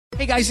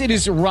Hey guys, it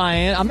is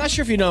Ryan. I'm not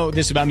sure if you know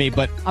this about me,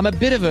 but I'm a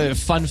bit of a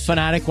fun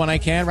fanatic when I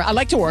can. I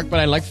like to work,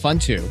 but I like fun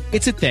too.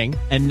 It's a thing.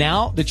 And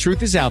now the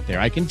truth is out there.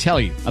 I can tell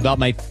you about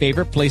my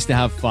favorite place to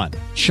have fun.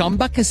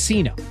 Chumba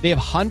Casino. They have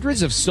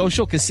hundreds of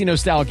social casino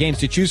style games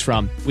to choose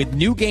from with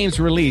new games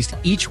released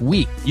each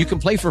week. You can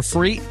play for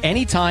free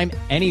anytime,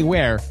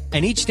 anywhere.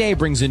 And each day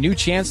brings a new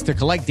chance to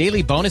collect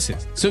daily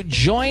bonuses. So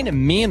join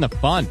me in the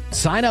fun.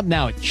 Sign up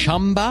now at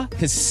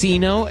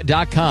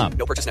ChumbaCasino.com.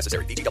 No purchase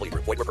necessary. VGW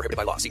Group. Void where prohibited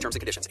by law. See terms and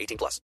conditions.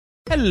 18+.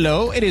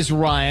 Hello, it is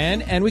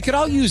Ryan, and we could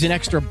all use an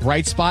extra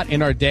bright spot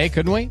in our day,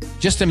 couldn't we?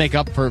 Just to make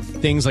up for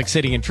things like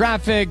sitting in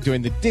traffic,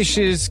 doing the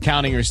dishes,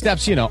 counting your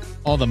steps, you know,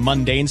 all the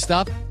mundane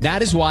stuff.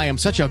 That is why I'm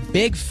such a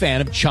big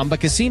fan of Chumba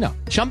Casino.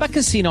 Chumba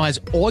Casino has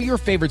all your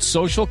favorite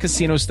social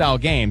casino-style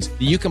games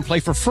that you can play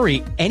for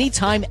free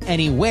anytime,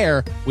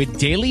 anywhere with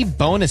daily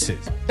bonuses.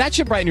 That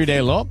should brighten your day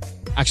a little.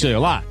 Actually, a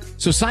lot.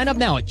 So sign up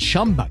now at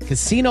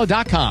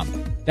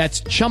ChumbaCasino.com.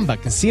 That's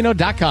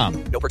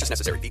ChumbaCasino.com. No purchase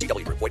necessary.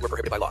 VGW Group. Void where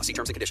prohibited by law. See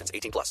terms and conditions.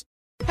 18+.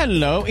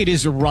 Hello, it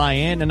is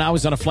Ryan, and I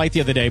was on a flight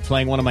the other day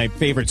playing one of my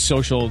favorite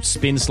social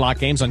spin slot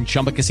games on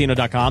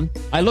ChumbaCasino.com.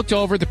 I looked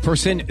over at the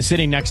person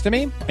sitting next to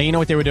me, and you know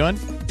what they were doing?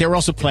 They were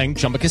also playing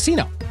Chumba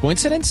Casino.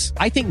 Coincidence?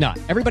 I think not.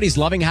 Everybody's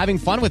loving having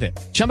fun with it.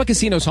 Chumba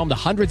Casino is home to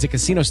hundreds of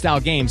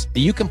casino-style games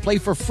that you can play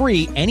for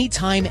free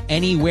anytime,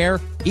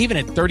 anywhere, even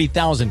at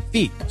 30,000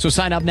 feet. So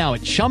sign up now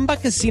at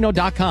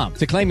ChumbaCasino.com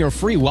to claim your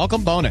free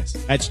welcome bonus.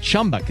 That's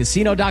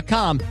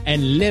ChumbaCasino.com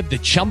and live the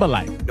Chumba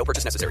life. No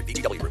purchase necessary.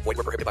 VGW Group. Void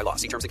where prohibited by law.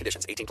 See terms and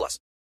conditions. 18+.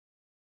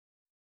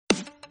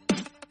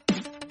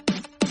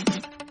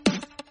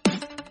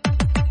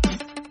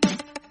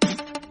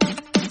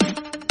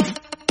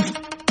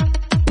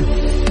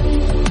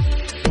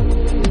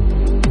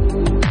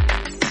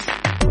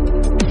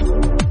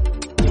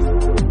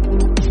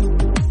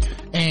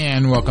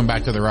 Welcome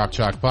back to the Rock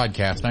Chalk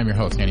Podcast. I'm your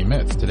host, Andy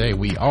Mitz. Today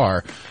we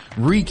are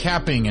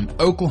recapping an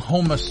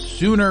Oklahoma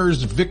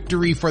Sooners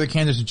victory for the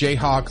Kansas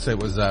Jayhawks. It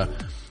was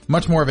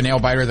much more of a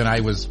nail-biter than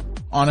I was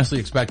honestly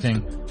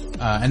expecting.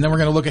 And then we're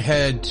going to look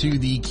ahead to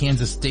the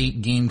Kansas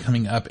State game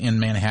coming up in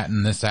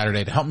Manhattan this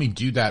Saturday. To help me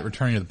do that,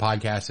 returning to the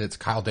podcast, it's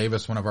Kyle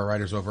Davis, one of our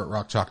writers over at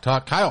Rock Chalk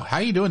Talk. Kyle, how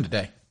are you doing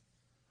today?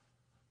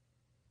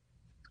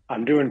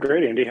 I'm doing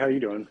great, Andy. How are you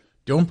doing?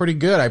 Doing pretty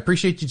good. I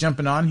appreciate you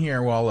jumping on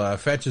here while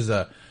Fetch is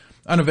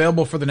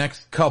unavailable for the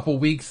next couple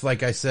weeks.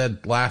 Like I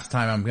said last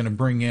time, I'm going to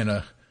bring in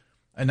a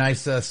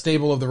nice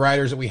stable of the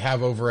writers that we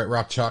have over at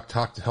Rock Chalk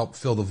Talk to help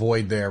fill the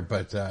void there.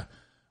 But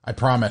I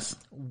promise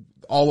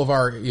all of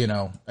our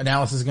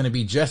analysis is going to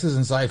be just as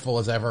insightful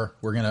as ever.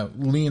 We're going to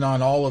lean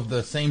on all of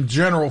the same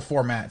general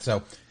format,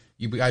 so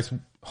you guys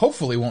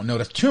hopefully won't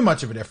notice too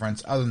much of a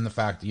difference, other than the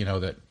fact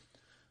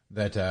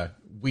that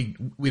we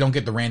don't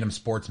get the random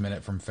sports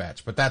minute from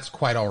Fetch, but that's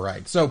quite all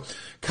right. So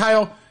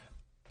Kyle,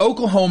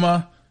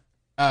 Oklahoma.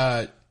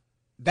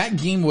 That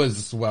game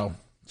was, well,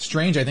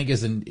 strange, I think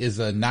is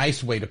a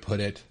nice way to put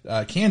it.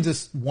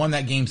 Kansas won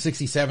that game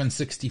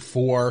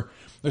 67-64.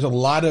 There's a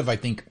lot of, I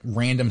think,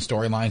 random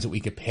storylines that we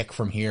could pick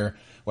from here,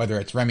 whether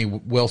it's Remy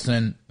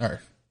Wilson or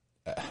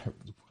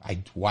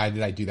why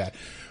did I do that?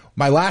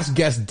 My last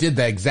guest did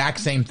the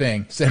exact same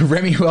thing. Said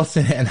Remy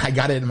Wilson, and I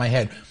got it in my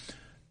head.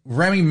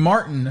 Remy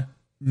Martin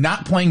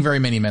not playing very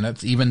many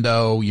minutes, even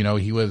though,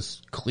 he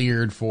was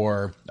cleared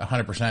for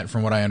 100%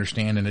 from what I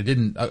understand. And it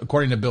didn't,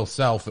 according to Bill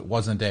Self, it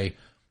wasn't a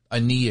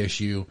knee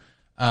issue.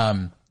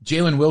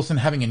 Jalen Wilson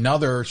having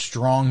another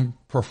strong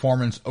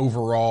performance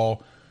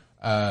overall.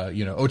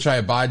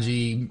 Ochai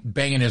Agbaji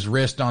banging his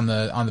wrist on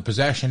the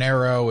possession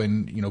arrow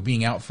and,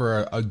 being out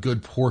for a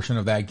good portion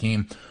of that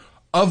game.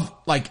 Of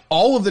like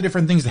all of the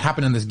different things that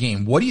happened in this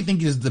game, what do you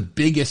think is the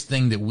biggest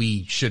thing that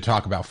we should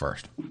talk about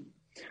first?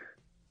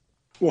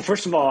 Well,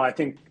 first of all, I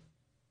think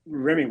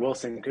Remy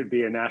Wilson could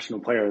be a National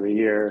Player of the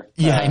Year.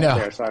 Yeah, I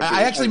know. So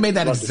I actually made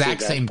that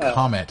exact same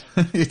comment.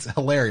 It's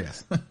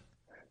hilarious.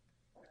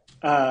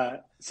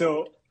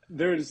 So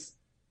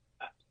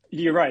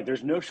you're right.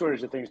 There's no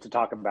shortage of things to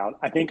talk about.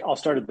 I think I'll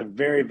start at the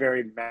very,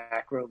 very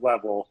macro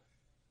level,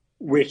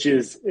 which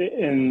is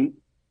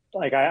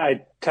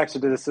I texted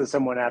this to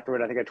someone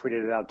afterward. I think I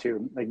tweeted it out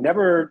too. Like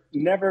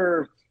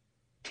never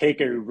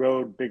take a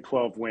road Big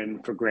 12 win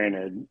for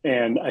granted.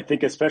 And I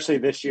think especially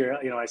this year,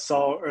 I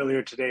saw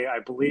earlier today, I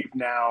believe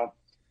now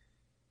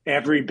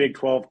every Big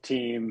 12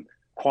 team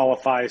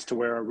qualifies to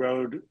where a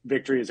road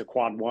victory is a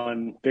quad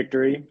one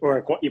victory,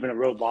 or even a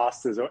road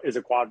loss is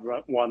a quad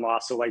one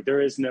loss. So like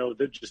there is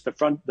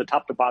the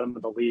top to bottom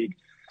of the league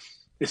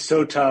is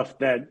so tough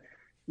that,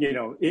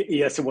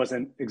 yes, it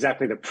wasn't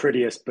exactly the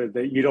prettiest, but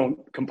that you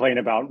don't complain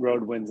about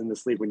road wins in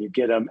this league when you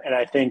get them. And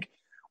I think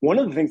one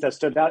of the things that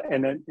stood out,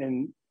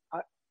 and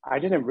I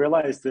didn't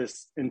realize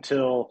this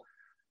until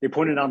they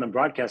pointed out on the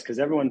broadcast, because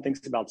everyone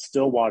thinks about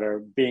Stillwater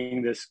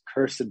being this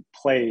cursed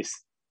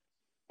place,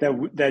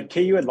 that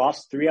KU had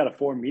lost 3 out of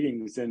 4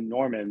 meetings in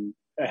Norman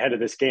ahead of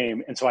this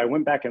game. And so I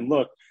went back and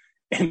looked,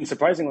 and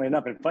surprisingly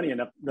enough, and funny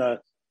enough,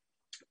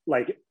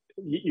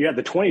 you had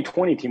the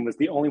 2020 team was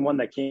the only one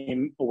that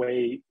came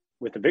away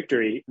with a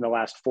victory in the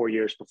last 4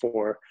 years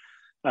before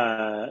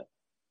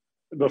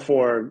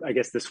before, I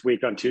guess, this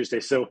week on Tuesday.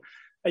 So,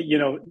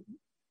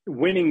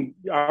 winning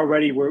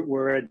already,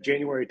 we're at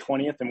January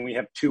 20th, and we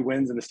have 2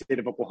 wins in the state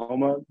of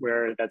Oklahoma,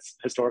 where that's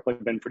historically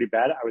been pretty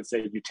bad. I would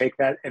say you take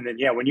that. And then,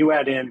 when you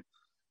add in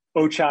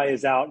Ochai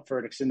is out for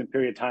an extended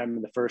period of time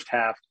in the first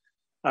half,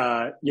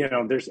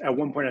 there's at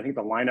one point, I think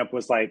the lineup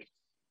was like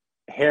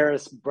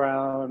Harris,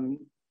 Brown,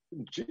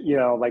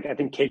 I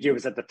think KJ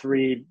was at the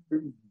 3,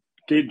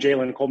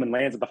 Jalen Coleman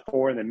lands at the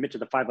 4, and then Mitch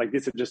at the 5. Like,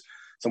 these are just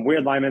some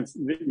weird alignments.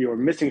 You were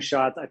missing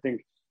shots. I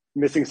think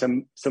missing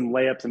some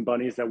layups and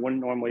bunnies that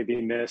wouldn't normally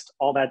be missed.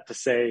 All that to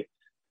say,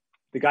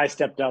 the guy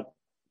stepped up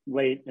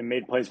late and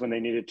made plays when they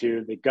needed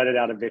to. They gutted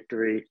out a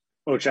victory.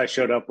 Ochai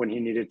showed up when he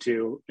needed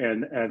to,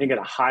 and I think at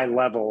a high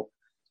level,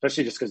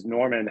 especially just because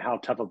Norman, how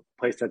tough a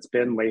place that's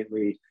been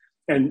lately.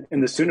 And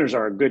the Sooners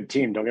are a good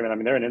team. Don't get me wrong. I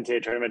mean, they're an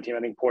NCAA tournament team. I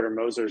think Porter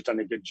Moser's done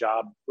a good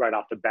job right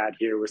off the bat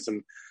here with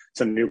some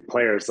new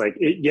players. Like,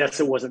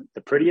 yes, it wasn't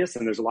the prettiest,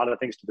 and there's a lot of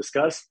things to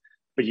discuss,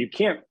 but you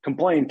can't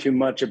complain too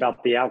much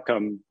about the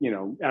outcome,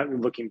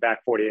 looking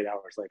back 48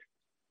 hours later.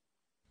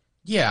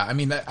 Yeah, I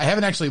mean, I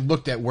haven't actually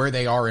looked at where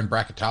they are in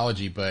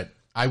bracketology, but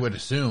I would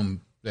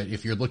assume that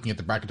if you're looking at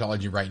the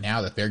bracketology right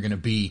now, that they're going to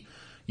be,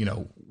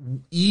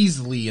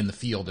 easily in the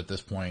field at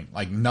this point,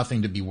 like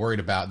nothing to be worried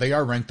about. They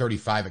are ranked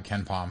 35 at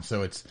KenPom,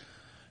 so it's,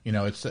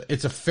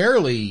 it's a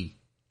fairly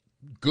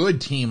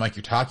good team, like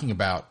you're talking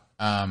about.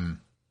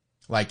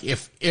 Like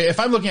if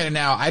I'm looking at it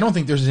now, I don't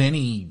think there's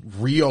any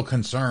real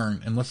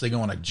concern, unless they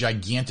go on a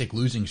gigantic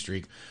losing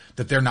streak,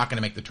 that they're not going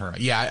to make the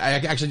tournament. Yeah,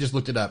 I actually just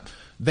looked it up.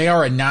 They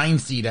are a 9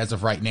 seed as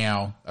of right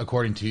now,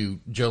 according to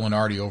Joe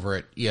Lunardi over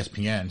at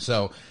ESPN.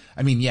 So,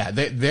 I mean, yeah,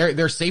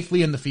 they're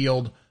safely in the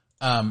field.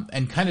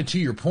 And kind of to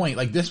your point,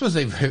 like, this was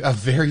a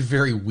very,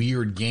 very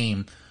weird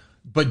game,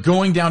 but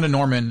going down to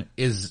Norman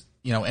is,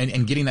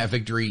 and getting that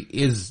victory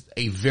is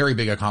a very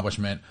big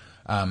accomplishment.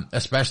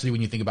 Especially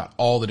when you think about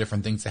all the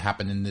different things that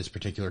happened in this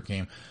particular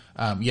game.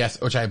 Yes,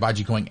 Ochai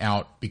Agbaji going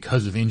out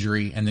because of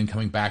injury and then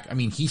coming back. I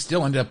mean, he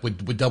still ended up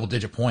with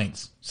double-digit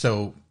points.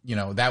 So,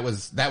 that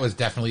was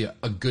definitely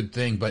a good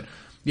thing. But,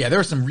 yeah, there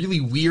were some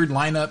really weird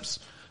lineups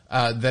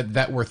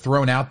that were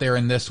thrown out there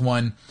in this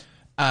one.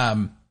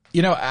 I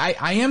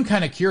am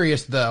kind of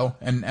curious, though,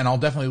 and I'll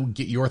definitely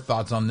get your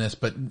thoughts on this.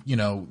 But,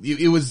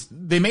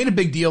 they made a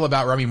big deal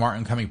about Remy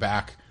Martin coming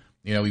back.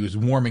 He was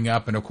warming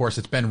up, and of course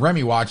it's been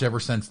Remy watch ever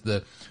since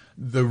the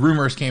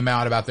rumors came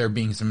out about there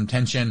being some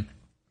tension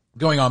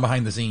going on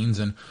behind the scenes.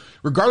 And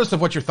regardless of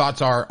what your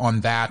thoughts are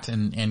on that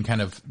and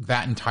kind of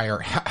that entire,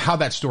 how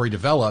that story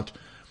developed,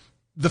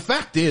 the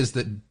fact is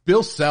that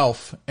Bill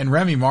Self and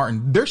Remy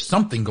Martin, there's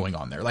something going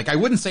on there. Like, I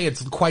wouldn't say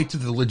it's quite to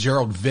the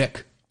LeGerald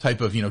Vick type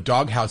of,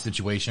 doghouse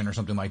situation or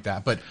something like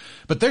that, but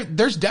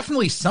there's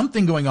definitely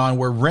something going on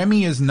where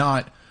Remy is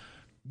not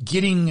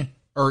getting,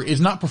 or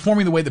is not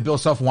performing the way that Bill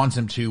Self wants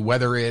him to,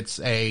 whether it's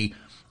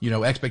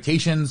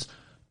expectations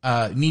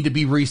need to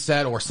be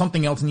reset or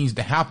something else needs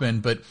to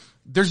happen. But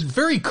there's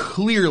very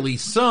clearly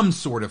some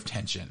sort of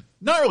tension.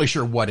 Not really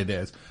sure what it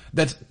is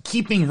that's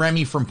keeping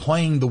Remy from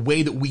playing the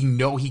way that we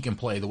know he can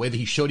play, the way that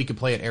he showed he could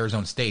play at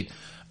Arizona State.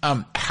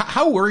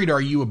 How worried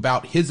are you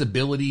about his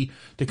ability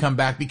to come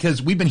back?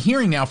 Because we've been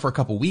hearing now for a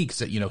couple weeks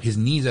that, his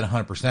knee's at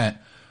 100%.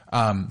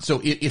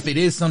 So if it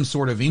is some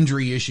sort of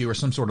injury issue or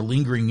some sort of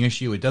lingering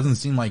issue, it doesn't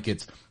seem like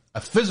it's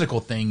a physical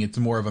thing. It's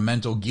more of a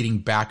mental getting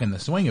back in the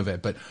swing of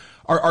it. But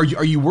are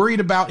you worried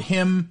about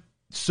him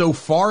so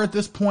far at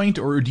this point,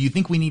 or do you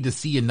think we need to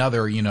see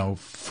another,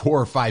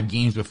 4 or 5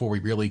 games before we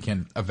really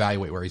can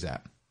evaluate where he's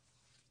at?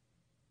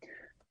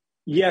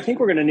 Yeah, I think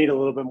we're going to need a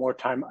little bit more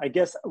time. I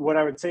guess what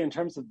I would say in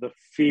terms of the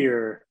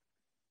fear,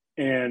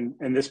 and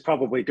this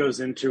probably goes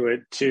into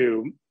it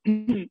too,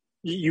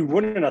 you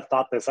wouldn't have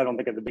thought this, I don't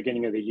think, at the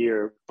beginning of the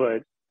year,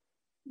 but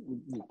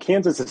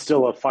Kansas is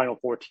still a Final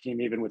Four team,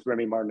 even with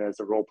Remy Martin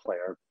as a role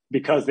player,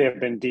 because they have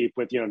been deep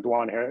with,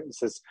 Dwan Harris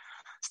has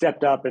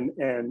stepped up and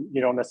you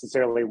don't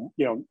necessarily,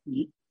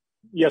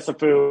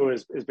 Yesufu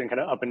has been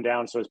kind of up and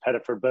down, so is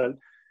Pettiford, but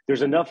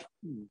there's enough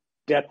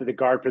depth at the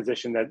guard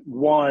position that,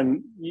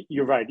 one,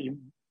 you're right,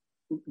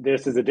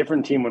 this is a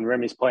different team when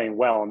Remy's playing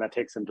well, and that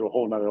takes them to a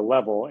whole nother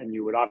level, and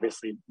you would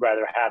obviously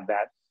rather have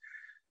that.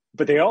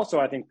 But they also,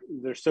 I think,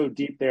 they're so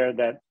deep there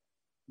that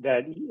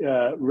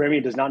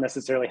Remy does not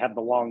necessarily have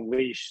the long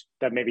leash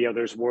that maybe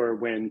others were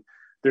when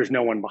there's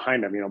no one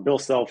behind him. Bill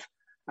Self,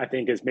 I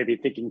think, is maybe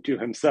thinking to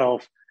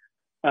himself,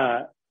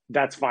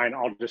 that's fine.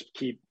 I'll just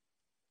keep,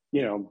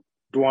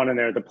 Dwan in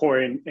there at the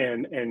point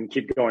and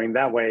keep going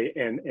that way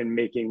and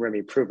making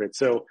Remy prove it.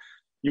 So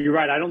you're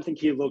right. I don't think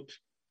he looked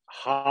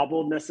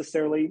hobbled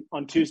necessarily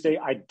on Tuesday.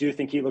 I do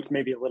think he looked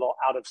maybe a little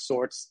out of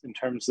sorts in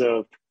terms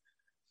of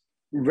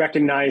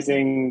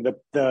recognizing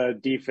the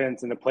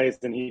defense and the plays,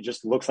 and he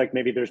just looks like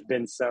maybe there's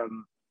been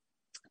some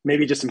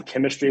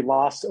chemistry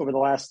lost over the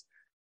last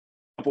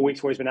couple of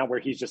weeks where he's been out, where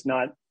he's just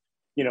not,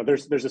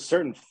 there's a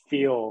certain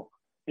feel,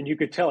 and you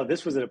could tell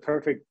this was a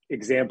perfect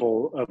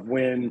example of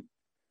when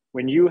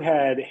you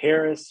had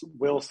Harris,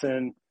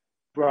 Wilson,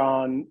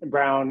 Brown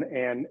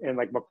and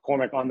like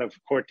McCormick on the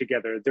court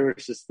together, there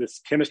was just this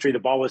chemistry. The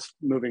ball was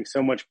moving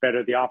so much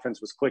better. The offense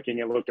was clicking.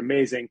 It looked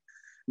amazing.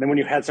 And then when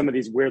you had some of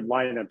these weird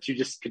lineups, you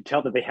just could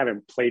tell that they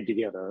haven't played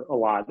together a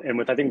lot. And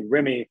with, I think,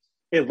 Remy,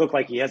 it looked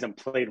like he hasn't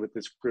played with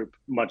this group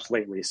much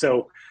lately.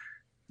 So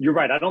you're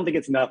right. I don't think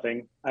it's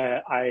nothing.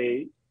 But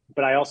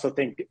I also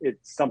think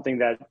it's something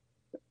that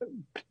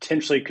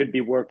potentially could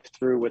be worked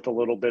through with a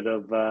little bit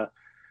of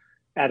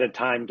at a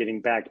time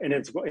getting back. And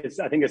it's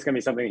I think it's going to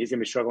be something he's going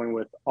to be struggling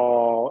with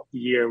all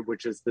year,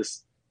 which is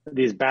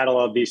these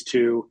battle of these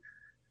two,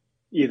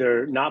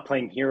 either not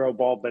playing hero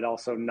ball, but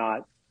also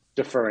not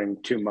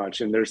deferring too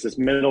much. And there's this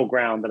middle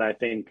ground that I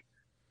think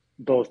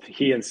both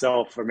he and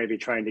Self are maybe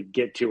trying to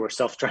get to, or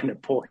Self's trying to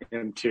pull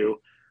him to,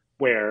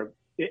 where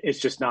it's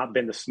just not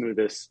been the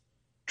smoothest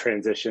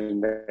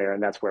transition there.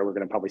 And that's where we're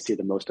going to probably see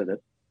the most of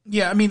it.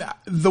 Yeah. I mean,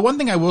 the one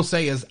thing I will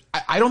say is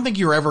I don't think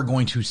you're ever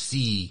going to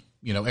see,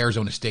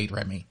 Arizona State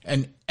Remy.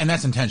 And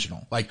that's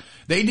intentional. Like,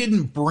 they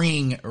didn't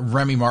bring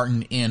Remy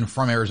Martin in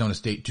from Arizona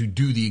State to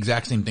do the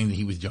exact same thing that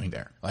he was doing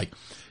there. Like,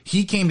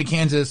 he came to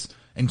Kansas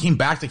and came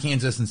back to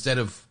Kansas instead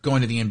of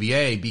going to the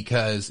NBA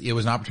because it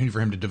was an opportunity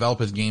for him to develop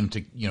his game,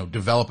 to,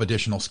 develop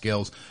additional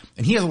skills.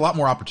 And he has a lot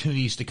more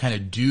opportunities to kind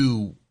of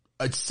do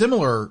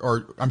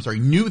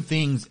new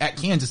things at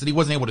Kansas that he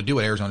wasn't able to do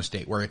at Arizona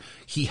State, where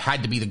he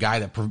had to be the guy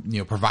that,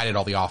 provided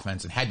all the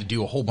offense and had to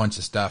do a whole bunch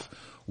of stuff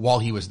while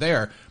he was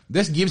there.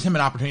 This gives him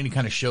an opportunity to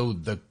kind of show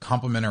the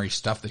complementary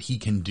stuff that he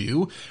can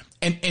do.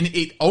 And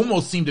it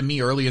almost seemed to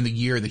me early in the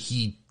year that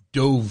he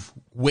dove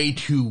way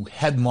too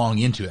headlong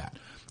into that.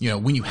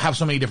 When you have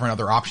so many different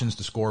other options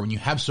to score, when you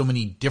have so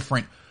many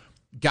different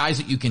guys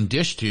that you can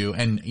dish to,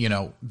 and,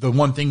 the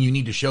one thing you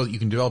need to show that you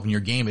can develop in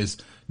your game is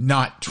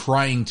not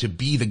trying to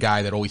be the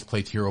guy that always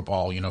plays hero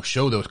ball,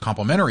 show those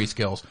complementary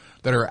skills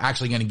that are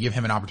actually going to give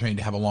him an opportunity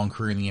to have a long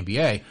career in the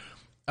NBA.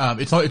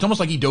 It's almost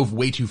like he dove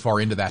way too far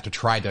into that to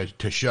try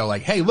to show,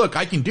 like, hey, look,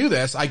 I can do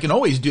this. I can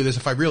always do this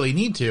if I really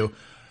need to.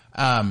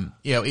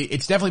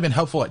 It's definitely been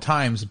helpful at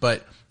times,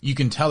 but you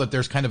can tell that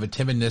there's kind of a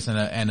timidness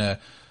and a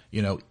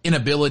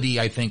inability,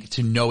 I think,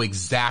 to know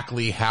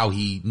exactly how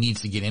he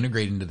needs to get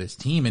integrated into this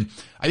team. And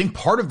I think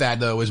part of that,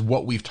 though, is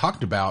what we've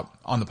talked about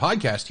on the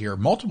podcast here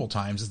multiple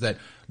times, is that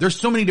there's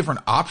so many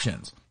different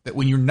options that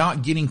when you're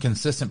not getting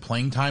consistent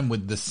playing time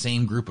with the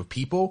same group of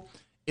people,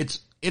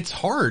 it's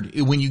hard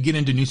when you get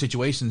into new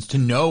situations to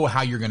know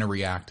how you're going to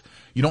react.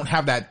 You don't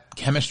have that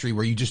chemistry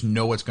where you just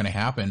know what's going to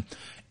happen.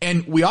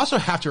 And we also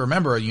have to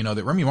remember,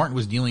 that Remy Martin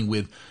was dealing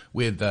with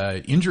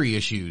injury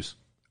issues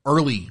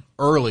early,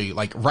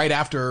 like right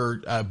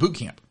after boot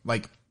camp.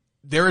 Like,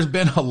 there has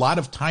been a lot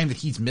of time that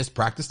he's missed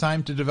practice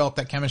time to develop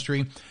that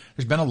chemistry.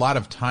 There's been a lot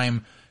of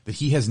time that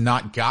he has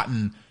not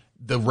gotten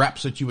the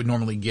reps that you would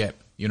normally get,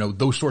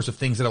 those sorts of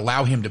things that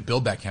allow him to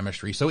build that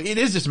chemistry. So it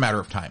is just a matter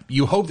of time.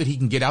 You hope that he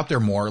can get out there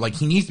more. Like,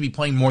 he needs to be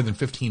playing more than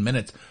 15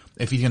 minutes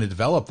if he's going to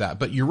develop that.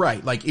 But you're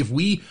right. Like, if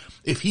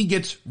he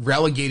gets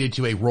relegated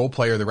to a role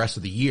player the rest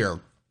of the year,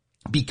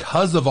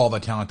 because of all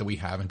the talent that we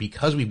have, and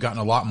because we've gotten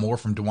a lot more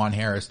from DeJuan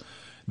Harris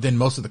than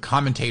most of the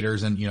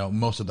commentators and,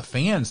 most of the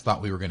fans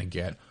thought we were going to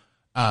get,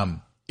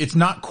 it's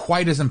not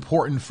quite as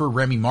important for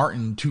Remy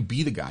Martin to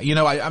be the guy.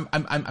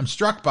 I'm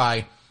struck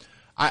by,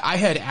 I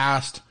had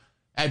asked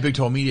at Big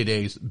 12 Media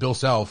Days, Bill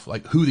Self,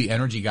 like, who the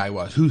energy guy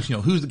was, who's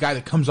the guy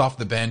that comes off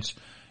the bench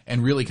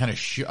and really kind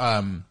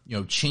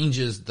of,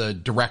 changes the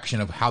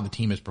direction of how the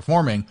team is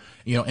performing,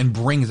 and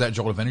brings that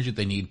jolt of energy that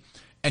they need.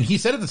 And he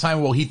said at the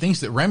time, well, he thinks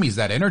that Remy's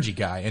that energy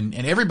guy. And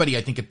everybody,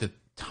 I think, at the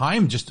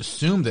time just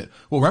assumed that,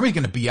 well, Remy's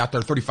going to be out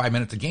there 35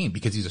 minutes a game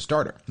because he's a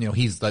starter.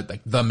 He's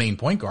the main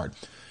point guard.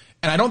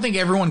 And I don't think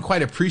everyone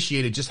quite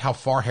appreciated just how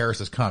far Harris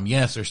has come.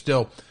 Yes, there's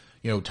still,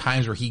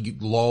 times where he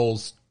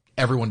lulls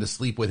everyone to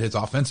sleep with his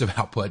offensive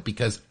output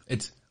because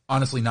it's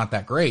honestly not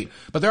that great.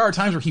 But there are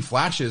times where he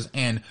flashes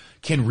and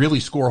can really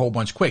score a whole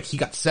bunch quick. He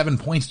got 7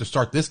 points to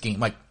start this game.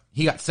 Like,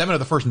 he got 7 of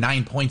the first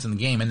 9 points in the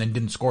game and then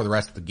didn't score the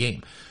rest of the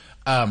game.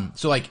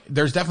 So like,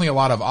 there's definitely a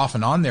lot of off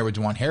and on there with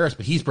DeJuan Harris,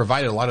 but he's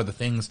provided a lot of the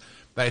things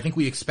that I think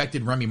we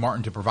expected Remy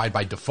Martin to provide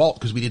by default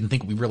because we didn't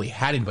think we really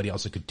had anybody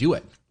else that could do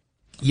it.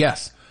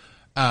 Yes.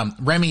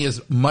 Remy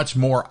is much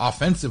more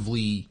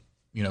offensively,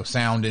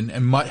 sound and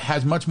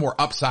has much more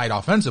upside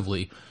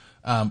offensively.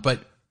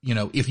 But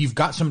if you've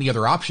got so many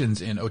other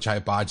options in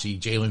Ochai Agbaji,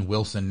 Jalen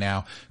Wilson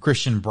now,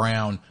 Christian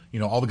Brown,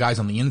 all the guys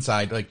on the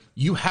inside, like,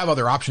 you have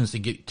other options to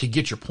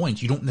get your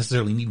points. You don't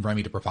necessarily need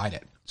Remy to provide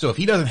it. So if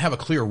he doesn't have a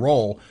clear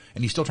role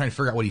and he's still trying to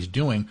figure out what he's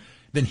doing,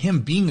 then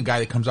him being the guy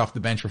that comes off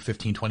the bench for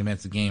 15, 20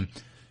 minutes a game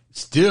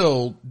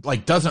still,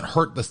 like, doesn't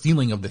hurt the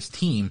ceiling of this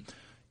team.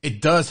 It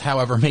does,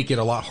 however, make it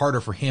a lot harder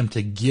for him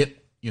to get,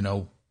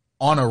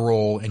 on a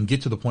roll and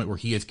get to the point where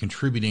he is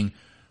contributing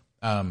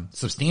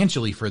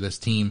substantially for this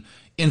team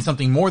in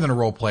something more than a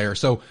role player.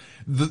 So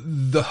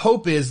the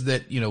hope is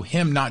that,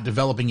 him not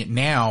developing it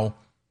now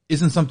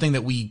isn't something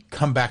that we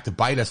come back to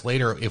bite us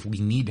later if we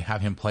need to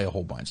have him play a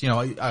whole bunch.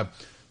 I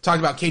talked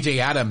about KJ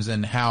Adams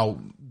and how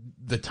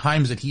the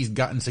times that he's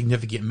gotten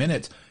significant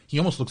minutes, he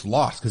almost looks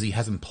lost because he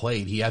hasn't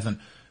played. He hasn't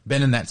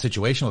been in that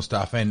situational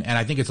stuff. And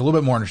I think it's a little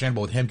bit more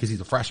understandable with him because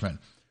he's a freshman,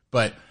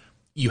 but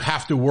you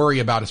have to worry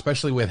about,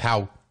 especially with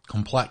how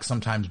complex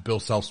sometimes Bill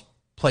Self's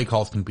play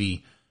calls can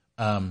be.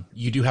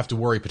 You do have to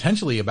worry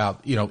potentially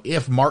about,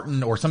 if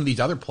Martin or some of these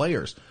other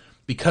players,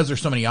 because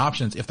there's so many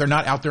options, if they're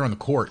not out there on the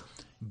court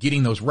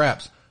getting those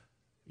reps,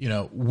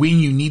 when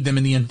you need them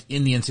in the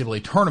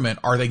NCAA tournament,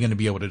 are they going to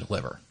be able to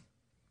deliver?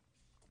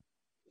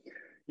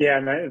 Yeah,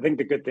 and I think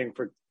the good thing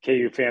for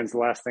KU fans, the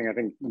last thing I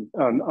think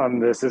on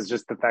this is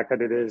just the fact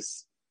that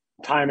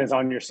time is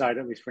on your side,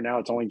 at least for now.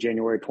 It's only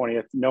January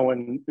 20th. No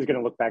one is going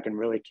to look back and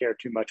really care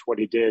too much what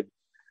he did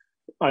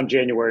on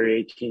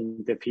January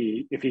 18th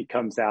if he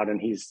comes out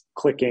and he's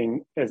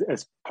clicking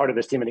as part of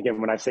this team. And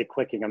again, when I say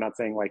clicking, I'm not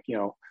saying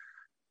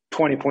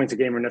 20 points a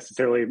game or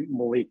necessarily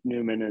Malik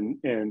Newman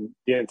in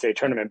the NCAA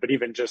tournament, but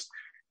even just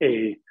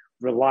a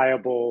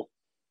reliable,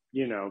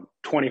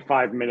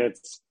 25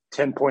 minutes,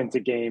 10 points a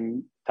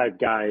game type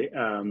guy,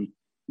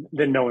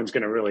 then no one's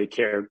going to really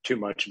care too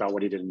much about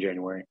what he did in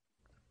January.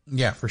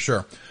 Yeah, for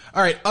sure.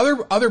 All right.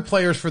 Other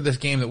players for this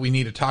game that we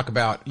need to talk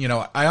about.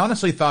 I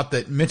honestly thought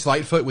that Mitch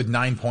Lightfoot with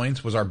 9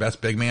 points was our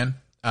best big man,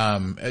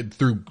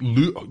 through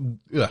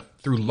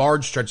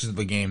large stretches of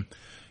the game.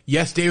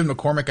 Yes, David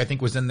McCormick, I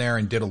think, was in there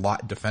and did a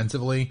lot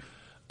defensively.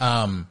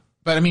 But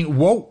I mean,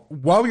 what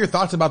were your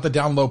thoughts about the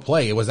down low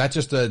play? Was that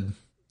just a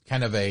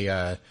kind of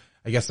a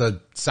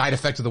side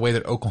effect of the way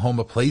that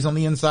Oklahoma plays on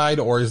the inside?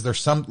 Or is there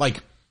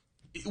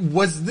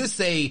was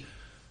this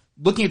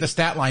looking at the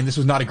stat line, this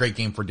was not a great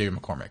game for David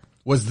McCormick.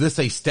 Was this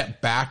a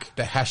step back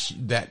that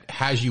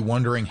has you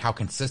wondering how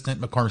consistent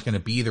McCormick's going to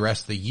be the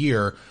rest of the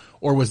year?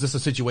 Or was this a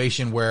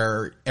situation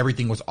where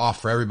everything was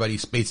off for everybody,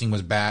 spacing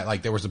was bad,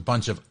 like there was a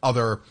bunch of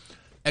other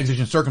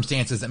exigent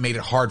circumstances that made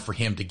it hard for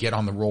him to get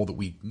on the role that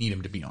we need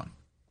him to be on?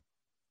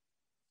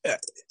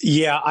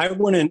 Yeah, I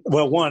wouldn't.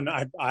 Well, one,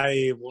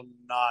 I will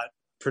not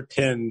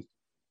pretend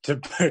to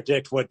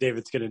predict what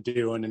David's going to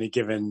do on any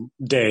given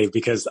day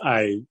because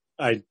I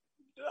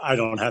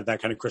don't have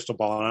that kind of crystal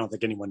ball, and I don't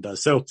think anyone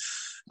does. So,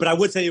 but I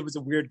would say it was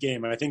a weird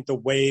game, and I think the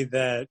way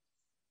that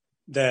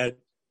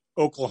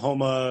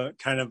Oklahoma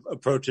kind of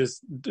approaches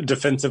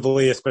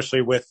defensively,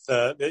 especially with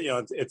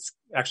it's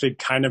actually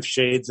kind of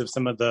shades of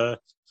some of the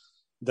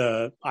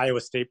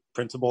Iowa State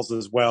principles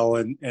as well,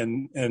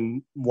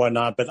 and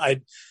whatnot. But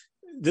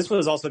this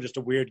was also just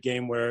a weird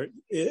game where,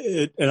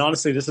 and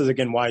honestly, this is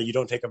again why you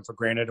don't take them for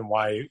granted and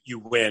why you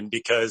win,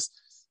 because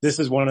this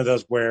is one of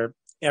those where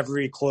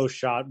every close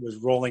shot was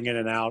rolling in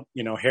and out.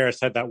 Harris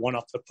had that one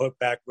off the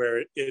putback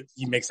where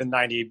he makes it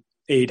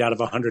 98 out of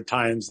 100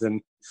 times.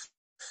 And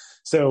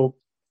so,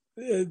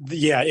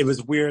 it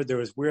was weird. There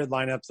was weird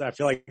lineups. I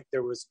feel like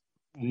there was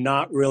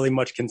not really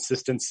much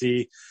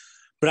consistency,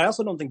 but I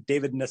also don't think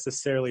David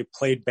necessarily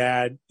played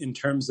bad in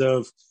terms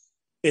of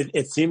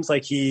it seems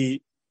like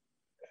he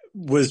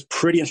was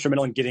pretty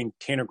instrumental in getting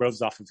Tanner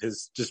Groves off of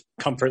his just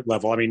comfort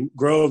level. I mean,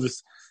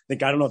 Groves, I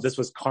don't know if this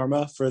was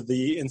karma for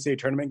the NCAA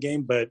tournament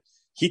game, but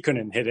he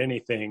couldn't hit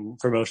anything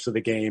for most of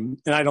the game.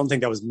 And I don't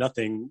think that was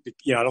nothing.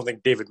 I don't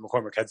think David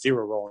McCormick had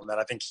zero role in that.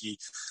 I think he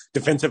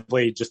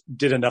defensively just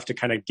did enough to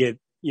kind of get,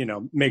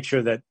 make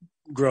sure that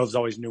Groves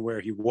always knew where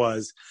he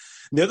was.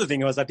 And the other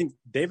thing was, I think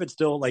David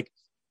still,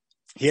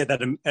 he had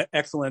that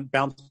excellent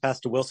bounce pass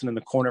to Wilson in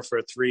the corner for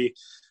a three.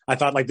 I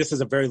thought this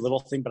is a very little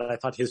thing, but I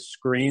thought his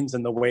screens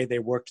and the way they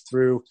worked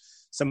through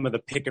some of the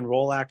pick and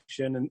roll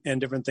action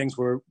and different things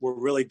were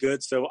really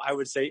good. So I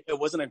would say it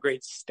wasn't a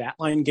great stat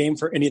line game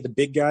for any of the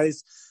big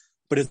guys,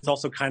 but it's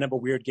also kind of a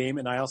weird game.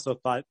 And I also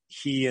thought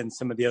he and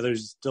some of the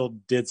others still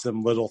did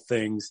some little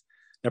things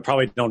that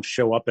probably don't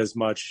show up as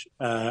much,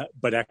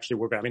 but actually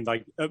work. I mean,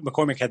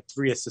 McCormick had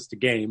 3 assists a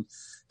game.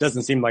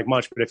 Doesn't seem like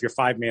much, but if your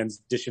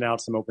 5-man's dishing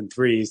out some open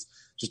threes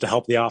just to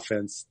help the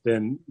offense,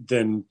 then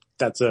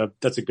that's a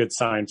good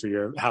sign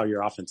for how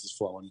your offense is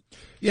flowing.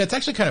 Yeah, it's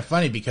actually kind of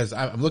funny because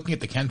I'm looking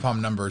at the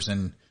KenPom numbers,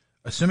 and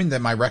assuming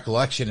that my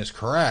recollection is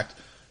correct,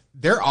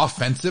 their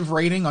offensive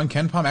rating on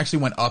KenPom actually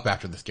went up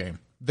after this game.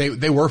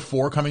 They were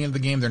 4 coming into the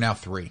game. They're now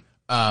 3,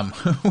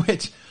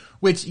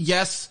 which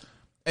yes.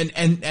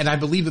 And I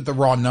believe that the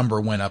raw number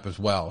went up as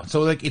well.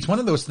 So it's one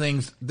of those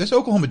things. This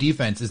Oklahoma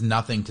defense is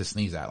nothing to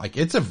sneeze at.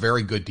 It's a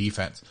very good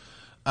defense.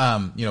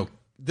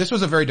 This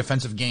was a very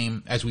defensive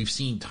game, as we've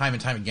seen time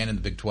and time again in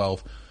the Big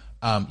 12.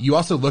 You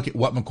also look at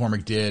what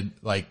McCormick did,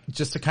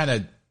 just to kind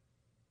of,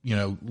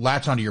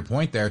 latch onto your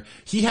point there.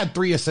 He had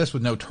 3 assists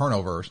with no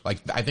turnovers. I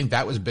think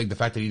that was big. The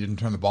fact that he didn't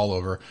turn the ball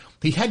over.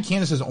 He had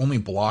Kansas's only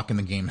block in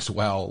the game as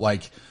well.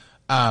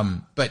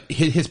 But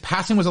his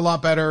passing was a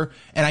lot better.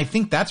 And I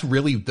think that's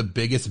really the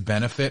biggest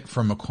benefit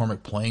from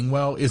McCormick playing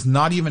well, is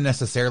not even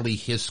necessarily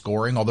his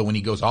scoring, although when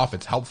he goes off,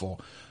 it's helpful.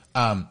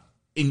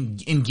 In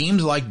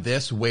games like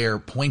this where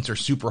points are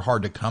super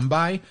hard to come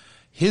by,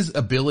 his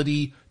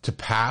ability to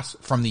pass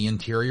from the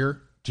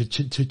interior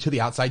to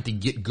the outside to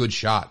get good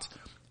shots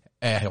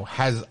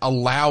has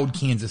allowed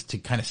Kansas to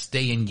kind of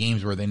stay in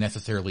games where they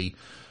necessarily,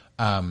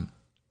 not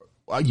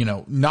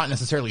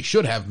necessarily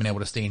should have been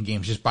able to stay in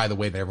games just by the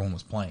way that everyone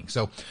was playing.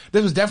 So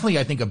this was definitely,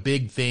 I think, a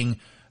big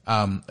thing.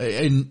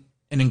 And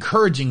an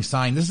encouraging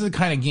sign. This is the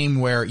kind of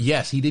game where,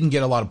 yes, he didn't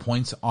get a lot of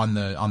points on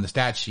the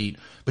stat sheet,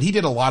 but he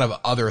did a lot of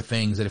other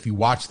things that if you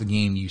watch the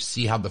game, you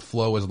see how the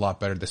flow was a lot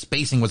better. The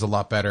spacing was a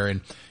lot better.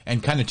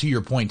 And kind of to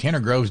your point,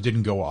 Tanner Groves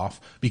didn't go off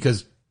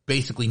because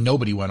basically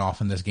nobody went off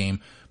in this game.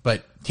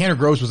 But Tanner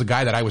Groves was a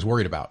guy that I was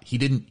worried about. He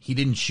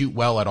didn't shoot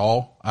well at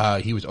all.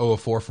 He was 0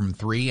 of 4 from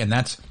 3. And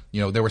that's,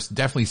 there was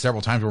definitely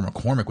several times where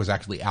McCormick was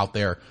actually out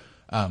there,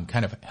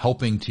 kind of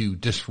helping to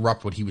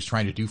disrupt what he was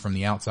trying to do from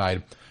the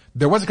outside.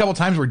 There was a couple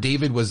times where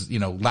David was,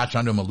 latched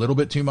onto him a little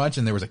bit too much,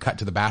 and there was a cut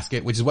to the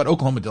basket, which is what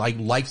Oklahoma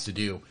likes to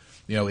do,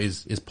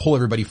 is pull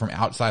everybody from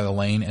outside of the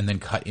lane and then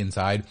cut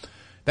inside.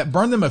 That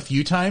burned them a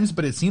few times,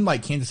 but it seemed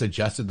like Kansas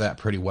adjusted that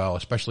pretty well,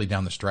 especially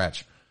down the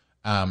stretch.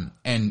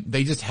 And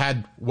they just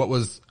had what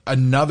was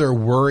another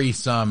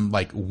worrisome,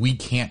 we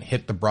can't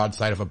hit the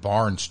broadside of a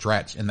barn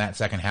stretch in that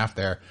second half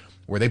there,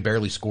 where they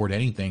barely scored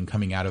anything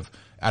coming out of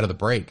the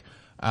break.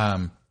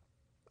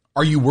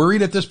 Are you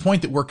worried at this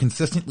point that we're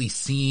consistently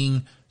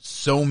seeing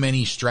so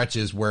many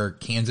stretches where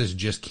Kansas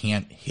just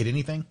can't hit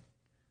anything?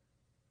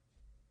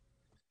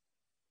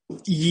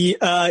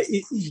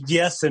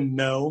 Yes and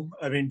no.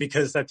 I mean,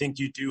 because I think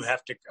you do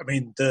have to,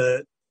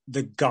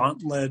 the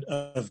gauntlet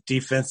of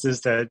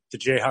defenses that the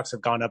Jayhawks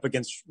have gone up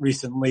against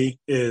recently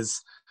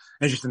is,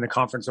 and just in the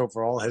conference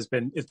overall, has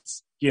been,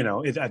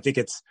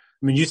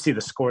 you see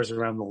the scores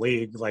around the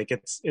league.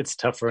 It's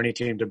tough for any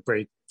team to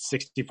break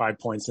 65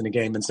 points in a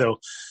game. And so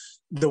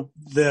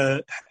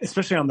the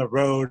especially on the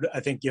road, I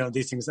think,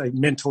 these things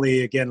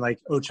mentally, again,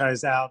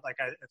 Ochai's out. I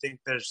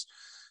think there's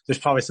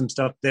probably some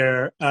stuff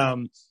there.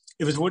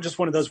 It was just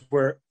one of those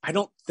where I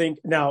don't think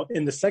now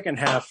in the second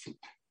half,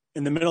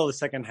 in the middle of the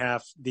second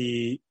half,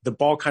 the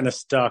ball kind of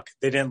stuck.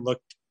 They didn't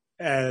look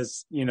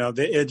as,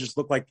 it just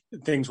looked like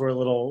things were a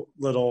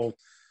little,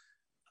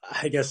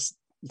 I guess,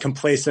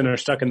 complacent or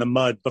stuck in the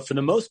mud. But for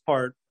the most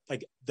part,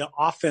 the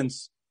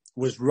offense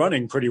was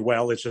running pretty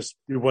well. It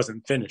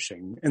wasn't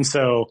finishing. And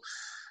so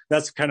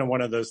that's kind of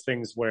one of those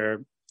things where,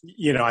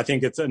 I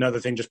think it's another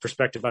thing, just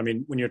perspective. I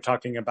mean, when you're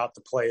talking about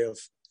the play of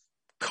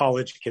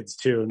college kids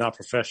too, not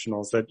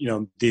professionals, that,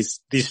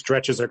 these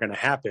stretches are going to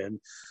happen,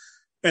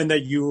 and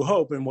that you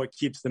hope, and what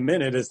keeps them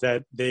in it is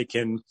that they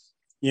can,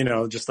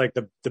 just like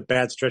the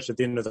bad stretch at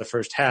the end of the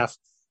first half,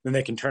 then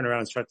they can turn around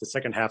and start the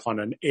second half on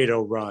an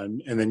 8-0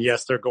 run. And then,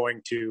 yes, they're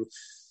going to,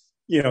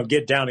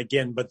 get down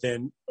again, but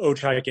then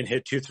Ochai can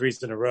hit 2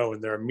 threes in a row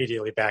and they're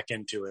immediately back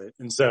into it.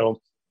 And so,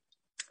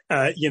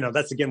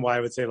 that's again why I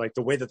would say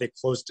the way that they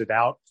closed it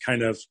out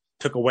kind of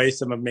took away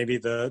some of maybe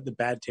the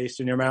bad taste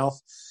in your mouth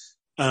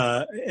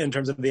in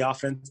terms of the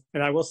offense.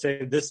 And I will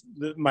say this,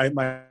 my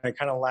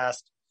kind of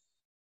last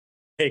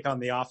take on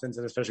the offense,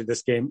 and especially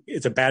this game,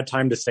 it's a bad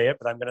time to say it,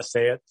 but I'm going to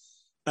say it.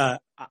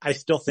 I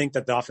still think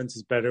that the offense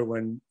is better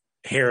when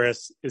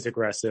Harris is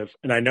aggressive.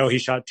 And I know he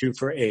shot 2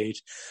 for 8,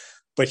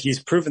 but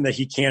he's proven that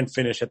he can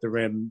finish at the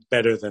rim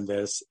better than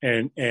this.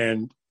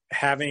 And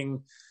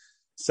having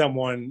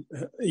someone,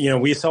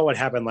 we saw what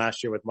happened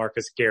last year with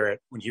Marcus Garrett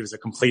when he was a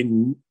complete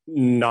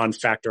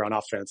non-factor on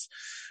offense.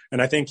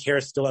 And I think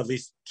Harris still at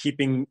least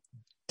keeping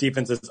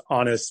defenses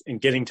honest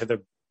and getting to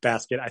the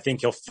basket. I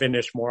think he'll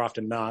finish more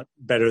often not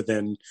better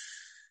than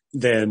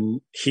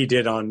he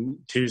did on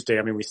Tuesday.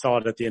 I mean, we saw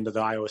it at the end of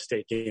the Iowa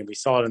State game. We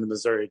saw it in the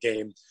Missouri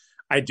game.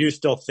 I do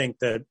still think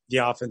that the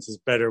offense is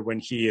better when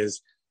he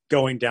is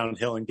going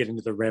downhill and getting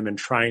to the rim and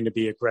trying to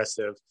be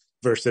aggressive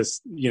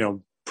versus,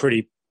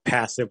 pretty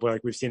passive,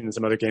 like we've seen in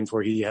some other games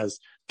where he has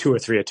 2 or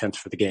 3 attempts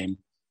for the game.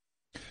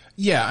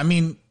 Yeah, I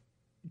mean,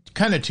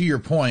 kind of to your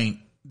point,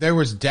 there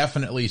was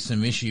definitely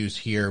some issues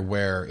here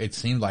where it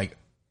seemed like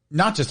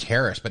not just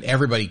Harris, but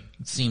everybody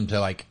seemed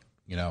to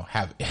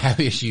have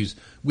issues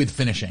with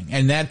finishing.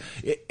 And that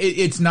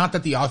it's not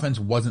that the offense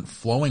wasn't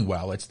flowing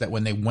well. It's that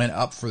when they went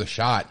up for the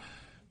shot,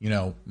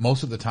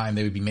 most of the time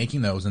they would be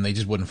making those and they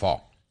just wouldn't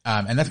fall.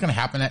 And that's going to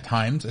happen at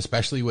times,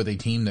 especially with a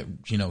team that,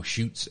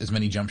 shoots as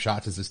many jump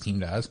shots as this team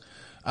does.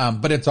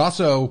 But it's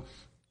also,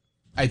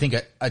 I think,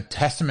 a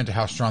testament to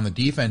how strong the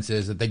defense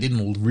is that they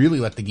didn't really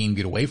let the game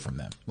get away from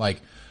them.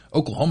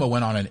 Oklahoma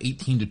went on an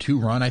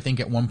 18-2 run, I think,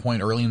 at one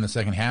point early in the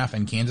second half,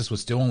 and Kansas was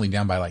still only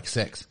down by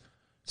 6.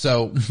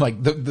 So,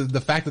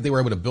 the fact that they were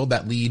able to build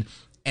that lead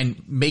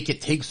and make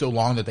it take so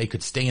long that they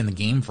could stay in the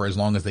game for as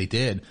long as they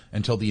did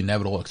until the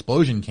inevitable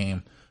explosion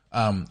came,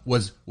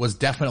 was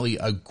definitely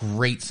a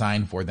great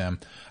sign for them.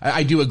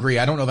 I do agree.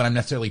 I don't know that I'm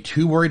necessarily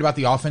too worried about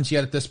the offense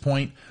yet at this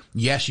point.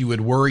 Yes, you would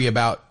worry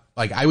about,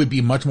 I would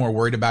be much more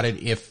worried about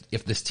it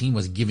if this team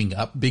was giving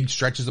up big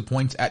stretches of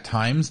points at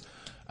times,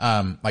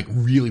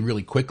 really,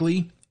 really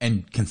quickly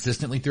and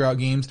consistently throughout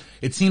games.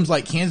 It seems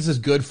like Kansas is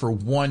good for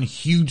one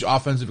huge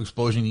offensive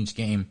explosion each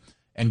game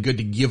and good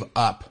to give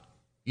up,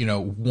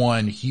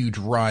 one huge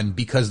run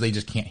because they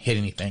just can't hit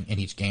anything in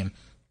each game,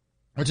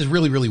 which is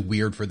really, really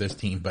weird for this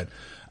team. But,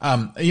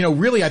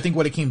 really, I think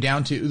what it came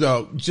down to,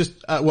 though,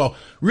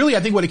 really, I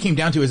think what it came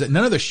down to is that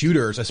none of the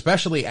shooters,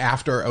 especially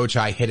after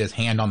Ochai hit his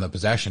hand on the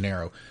possession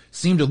arrow,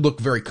 seemed to look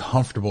very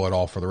comfortable at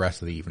all for the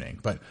rest of the evening.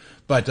 But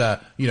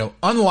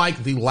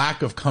unlike the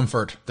lack of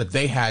comfort that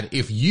they had,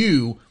 if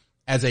you,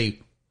 as a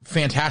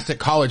fantastic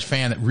college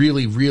fan that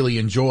really, really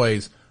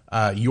enjoys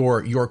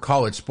your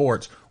college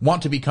sports,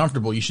 want to be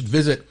comfortable, you should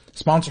visit,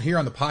 sponsor here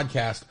on the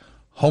podcast,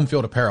 Home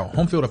Field Apparel.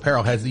 Home Field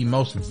Apparel has the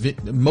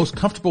most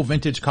comfortable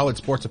vintage college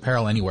sports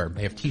apparel anywhere.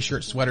 They have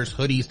t-shirts, sweaters,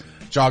 hoodies,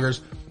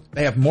 joggers.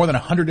 They have more than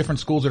 100 different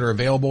schools that are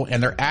available,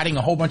 and they're adding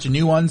a whole bunch of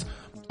new ones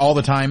all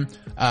the time.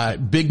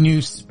 Big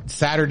news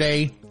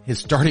Saturday is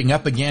starting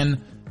up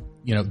again,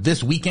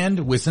 this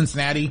weekend with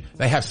Cincinnati.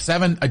 They have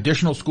 7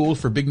 additional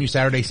schools for Big News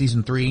Saturday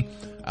Season 3.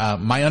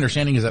 My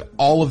understanding is that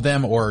all of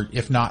them, or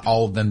if not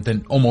all of them,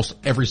 then almost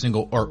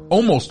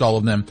all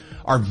of them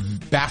are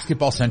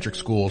basketball-centric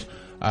schools.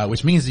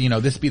 Which means,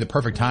 this would be the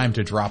perfect time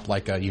to drop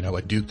like a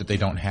Duke that they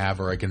don't have,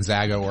 or a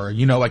Gonzaga, or,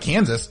 a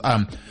Kansas.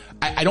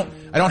 I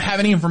don't have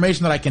any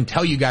information that I can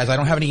tell you guys. I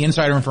don't have any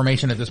insider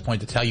information at this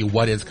point to tell you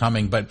what is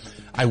coming, but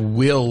I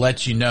will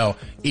let you know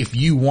if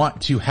you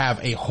want to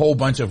have a whole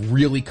bunch of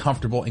really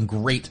comfortable and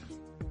great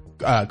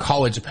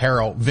college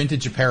apparel,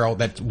 vintage apparel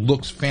that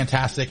looks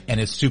fantastic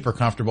and is super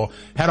comfortable.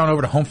 Head on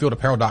over to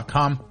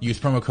homefieldapparel.com. Use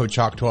promo code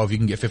CHALK12. You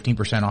can get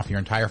 15% off your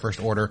entire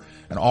first order,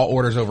 and all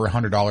orders over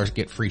 $100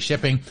 get free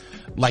shipping.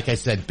 Like I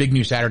said, Big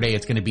News Saturday,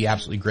 it's going to be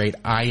absolutely great.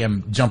 I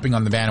am jumping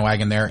on the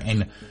bandwagon there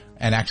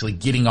and actually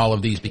getting all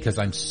of these because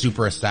I'm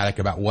super ecstatic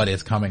about what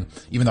is coming,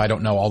 even though I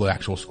don't know all the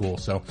actual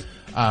schools. So,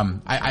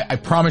 I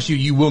promise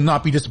you will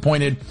not be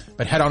disappointed,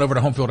 but head on over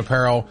to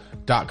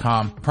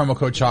homefieldapparel.com. Promo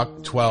code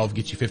CHALK12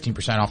 gets you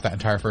 15% off that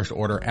entire first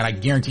order. And I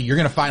guarantee you're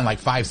going to find like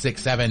 5,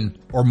 6, 7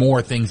 or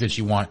more things that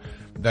you want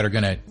that are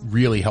going to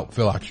really help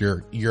fill out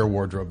your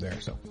wardrobe there.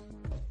 So,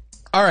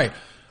 all right.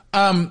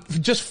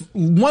 Just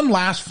one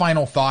last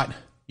final thought,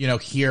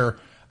 here.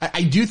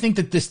 I do think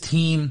that this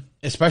team,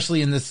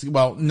 especially in this,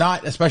 well,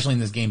 not especially in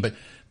this game, but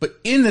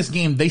in this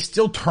game, they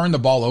still turn the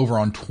ball over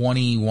on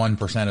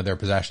 21% of their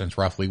possessions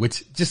roughly,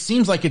 which just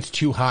seems like it's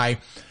too high.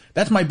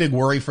 That's my big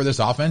worry for this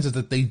offense, is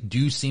that they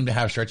do seem to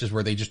have stretches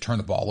where they just turn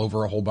the ball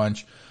over a whole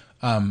bunch.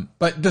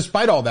 But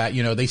despite all that,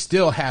 they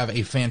still have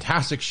a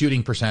fantastic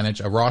shooting percentage,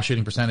 a raw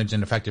shooting percentage,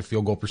 and effective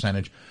field goal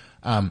percentage.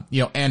 And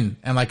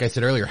like I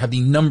said earlier, have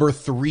the number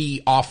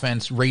 3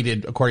 offense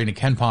rated according to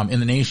KenPom in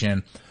the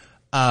nation.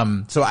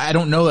 So I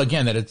don't know,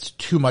 again, that it's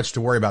too much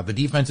to worry about. The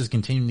defense is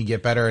continuing to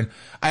get better, and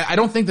I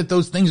don't think that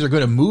those things are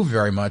going to move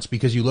very much,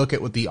 because you look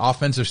at what the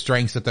offensive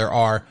strengths that there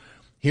are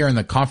here in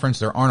the conference,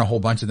 there aren't a whole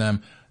bunch of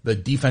them. The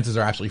defenses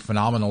are absolutely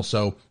phenomenal.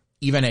 So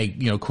even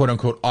a, quote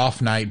unquote off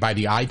night by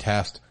the eye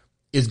test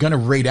is going to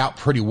rate out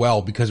pretty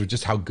well because of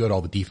just how good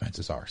all the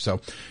defenses are.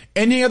 So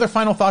any other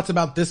final thoughts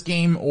about this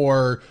game,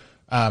 or,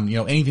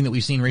 anything that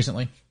we've seen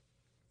recently?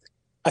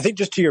 I think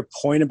just to your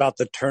point about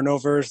the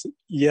turnovers,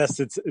 yes,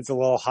 it's a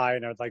little high,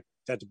 and I'd like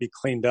that to be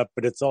cleaned up,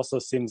 but it also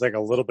seems like a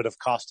little bit of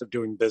cost of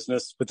doing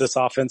business with this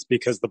offense,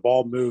 because the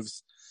ball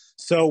moves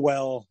so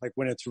well. Like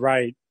when it's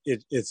right,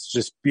 it's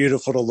just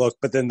beautiful to look.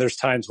 But then there's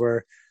times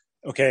where,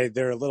 okay,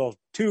 they're a little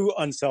too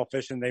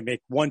unselfish and they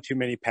make one too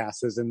many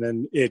passes, and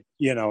then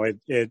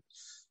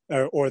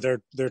or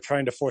they're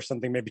trying to force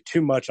something maybe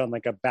too much on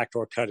like a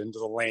backdoor cut into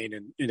the lane,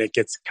 and it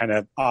gets kind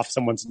of off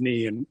someone's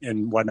knee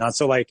and whatnot.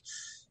 So like,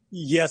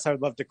 yes, I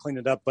would love to clean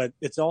it up, but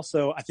it's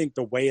also, I think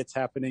the way it's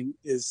happening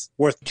is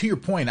worth. To your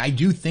point, I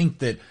do think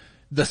that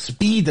the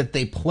speed that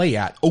they play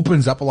at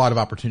opens up a lot of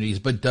opportunities,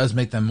 but does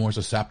make them more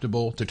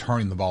susceptible to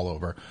turning the ball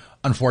over,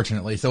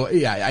 unfortunately. So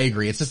yeah, I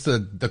agree. It's just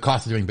the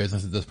cost of doing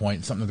business at this point.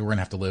 It's something that we're going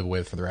to have to live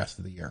with for the rest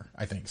of the year,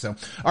 I think. So,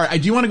 all right, I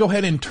do want to go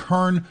ahead and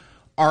turn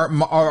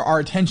our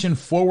attention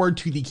forward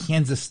to the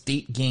Kansas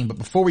State game. But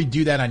before we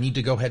do that, I need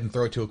to go ahead and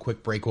throw it to a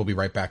quick break. We'll be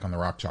right back on the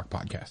Rock Chalk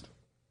Podcast.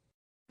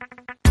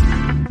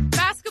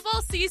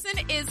 Basketball season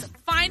is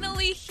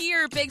finally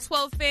here, Big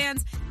 12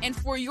 fans. And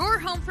for your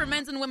home for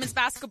men's and women's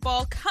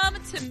basketball, come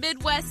to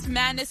Midwest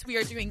Madness. We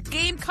are doing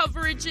game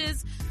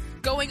coverages,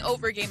 going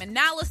over game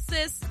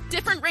analysis,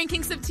 different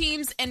rankings of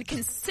teams, and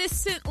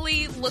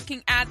consistently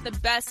looking at the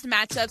best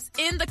matchups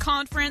in the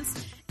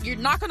conference. You're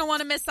not going to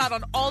want to miss out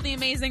on all the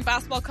amazing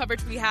basketball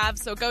coverage we have,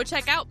 so go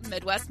check out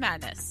Midwest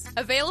Madness.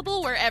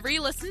 Available wherever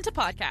you listen to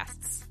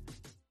podcasts.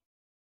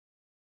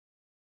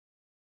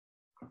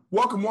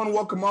 Welcome one,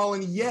 welcome all,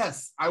 and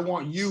yes, I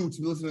want you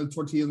to listen to the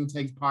Tortillas and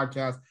Takes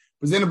podcast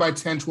presented by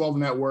 1012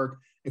 Network.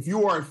 If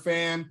you are a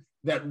fan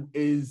that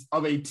is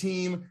of a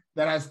team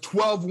that has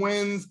 12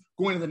 wins,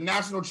 going to the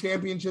national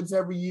championships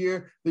every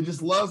year, that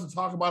just loves to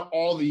talk about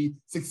all the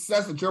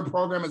success that your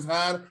program has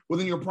had, well,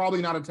 then you're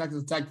probably not a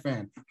Texas Tech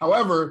fan.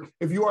 However,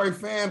 if you are a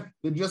fan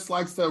that just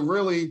likes to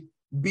really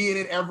be in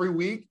it every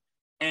week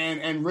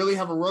and really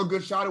have a real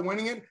good shot at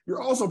winning it,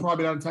 you're also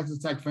probably not a Texas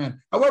Tech fan.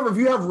 However, if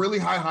you have really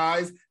high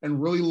highs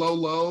and really low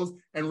lows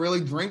and really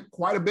drink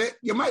quite a bit,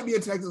 you might be a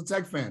Texas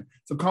Tech fan.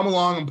 So come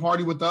along and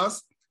party with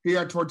us here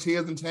at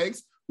Tortillas and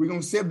Takes. We're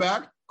going to sit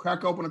back,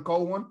 crack open a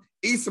cold one,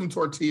 eat some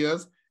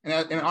tortillas, and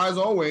as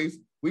always,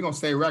 we're going to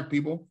stay wrecked,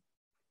 people.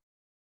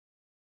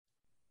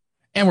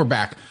 And we're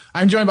back.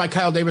 I'm joined by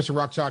Kyle Davis of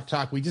Rock Chalk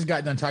Talk. We just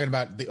got done talking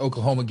about the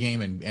Oklahoma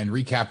game and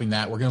recapping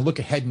that. We're going to look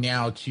ahead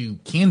now to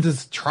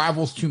Kansas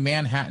travels to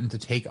Manhattan to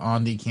take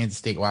on the Kansas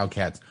State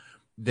Wildcats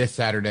this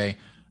Saturday.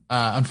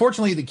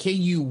 Unfortunately, the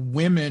KU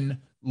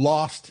women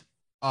lost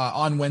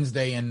on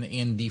Wednesday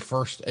in the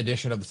first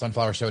edition of the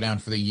Sunflower Showdown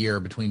for the year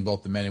between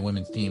both the men and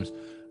women's teams.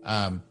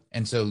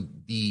 And so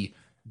the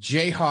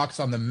Jayhawks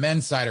on the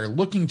men's side are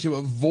looking to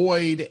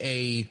avoid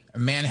a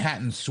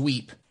Manhattan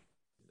sweep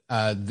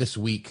this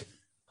week.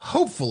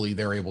 Hopefully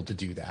they're able to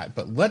do that,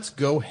 but let's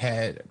go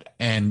ahead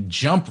and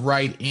jump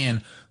right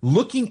in.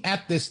 Looking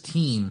at this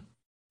team,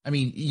 I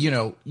mean,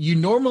 you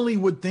normally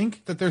would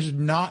think that there's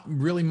not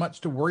really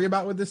much to worry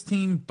about with this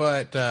team,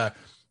 but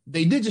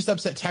they did just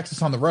upset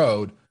Texas on the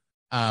road.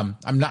 I'm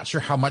not sure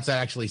how much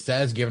that actually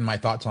says, given my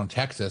thoughts on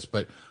Texas,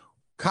 but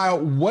Kyle,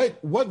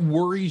 what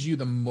worries you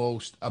the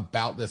most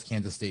about this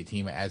Kansas State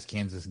team as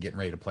Kansas is getting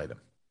ready to play them?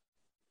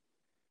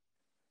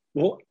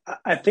 Well,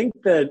 I think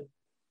that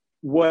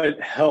what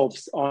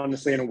helps,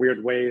 honestly, in a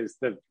weird way, is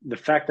the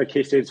fact that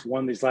K-State's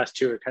won these last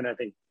two. It kind of, I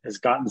think, has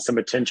gotten some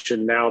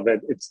attention now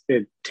that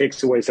it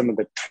takes away some of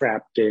the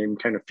trap game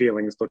kind of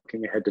feelings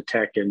looking ahead to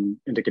Tech and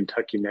into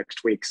Kentucky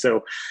next week.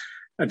 So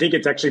I think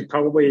it's actually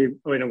probably,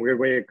 in a weird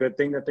way, a good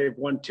thing that they've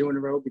won two in a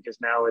row, because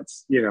now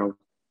it's,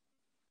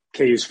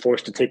 KU's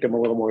forced to take them a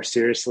little more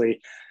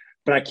seriously.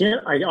 But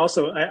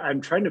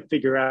I'm trying to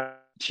figure out,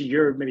 to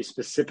your maybe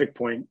specific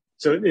point.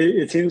 So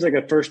it seems like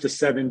a first to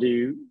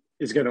 70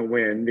 is going to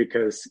win,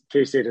 because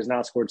K-State has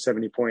not scored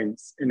 70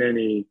 points in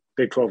any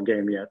Big 12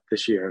 game yet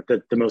this year.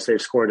 The most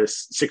they've scored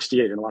is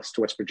 68 and lost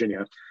to West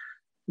Virginia.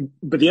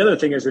 But the other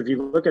thing is, if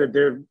you look at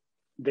it,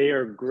 they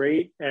are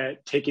great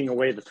at taking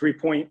away the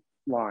 3-point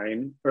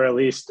line, or at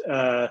least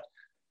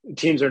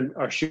teams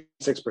are shooting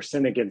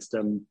 6% against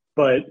them.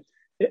 But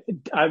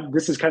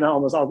this is kind of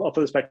almost, I'll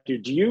throw this back to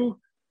you.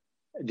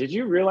 Did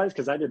you realize,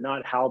 because I did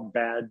not, how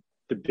bad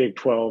the Big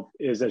 12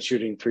 is at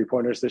shooting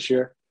 3-pointers this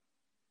year?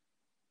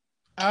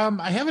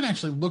 I haven't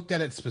actually looked at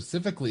it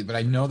specifically, but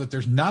I know that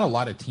there's not a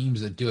lot of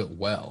teams that do it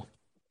well.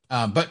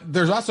 But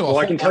there's also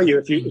I can tell you,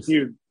 if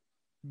you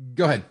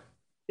go ahead,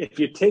 if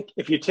you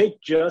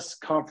take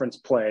just conference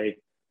play,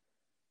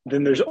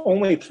 then there's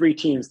only 3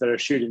 teams that are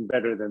shooting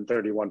better than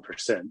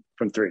 31%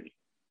 from 3,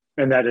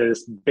 and that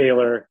is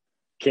Baylor,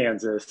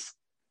 Kansas,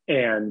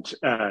 and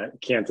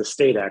Kansas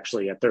State,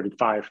 actually at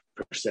 35%.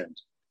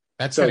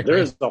 That's so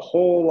there's a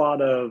whole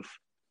lot of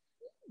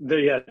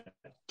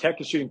Tech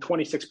is shooting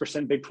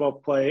 26% Big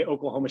 12 play.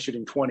 Oklahoma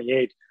shooting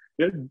 28.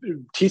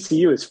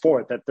 TCU is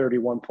 4th at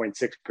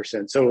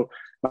 31.6%. So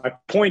my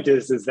point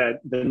is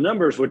that the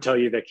numbers would tell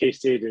you that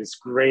K-State is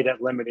great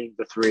at limiting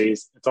the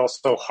threes. It's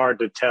also hard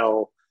to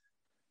tell.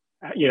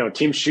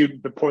 Teams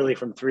shoot poorly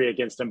from 3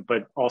 against them,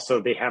 but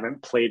also they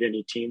haven't played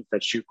any teams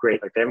that shoot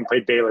great. Like, they haven't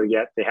played Baylor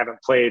yet. They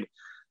haven't played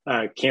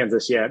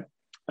Kansas yet.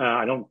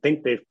 I don't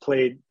think they've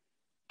played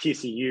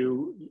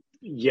TCU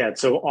yet.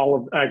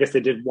 So I guess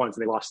they did once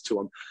and they lost to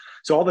them.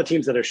 So all the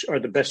teams that are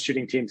the best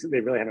shooting teams that they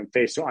really haven't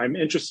faced. So I'm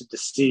interested to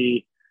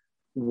see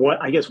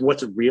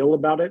what's real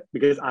about it,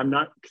 because I'm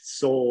not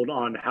sold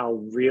on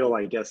how real,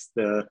 I guess,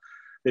 the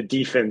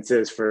defense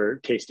is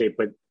for K-State.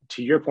 But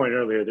to your point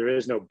earlier, there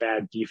is no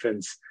bad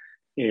defense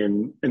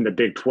in the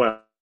Big 12.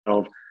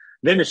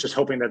 Then it's just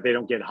hoping that they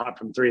don't get hot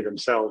from 3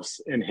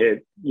 themselves and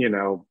hit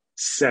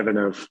 7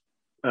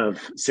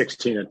 of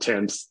 16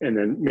 attempts and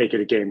then make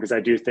it a game, because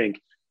I do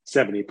think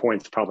 70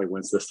 points probably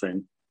wins this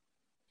thing.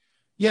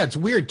 Yeah, it's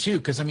weird too,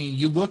 because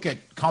you look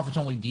at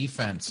conference-only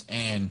defense,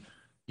 and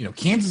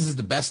Kansas is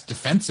the best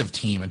defensive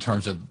team in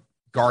terms of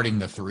guarding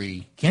the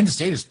 3. Kansas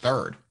State is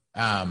 3rd,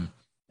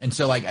 and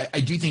so I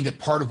do think that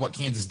part of what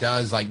Kansas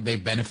does,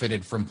 they've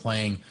benefited from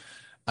playing,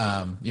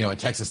 a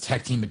Texas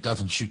Tech team that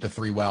doesn't shoot the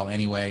 3 well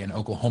anyway, an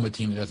Oklahoma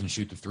team that doesn't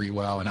shoot the 3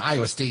 well, an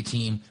Iowa State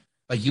team.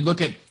 You look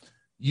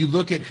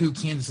at who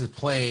Kansas has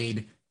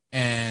played,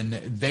 and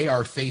they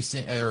are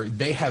facing, or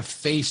they have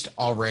faced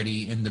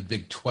already in the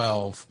Big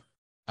 12.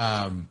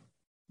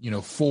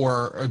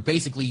 For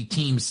basically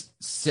teams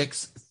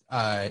 6,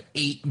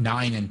 8,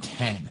 9, and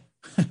 10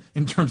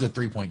 in terms of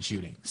 3-point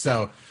shooting.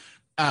 So,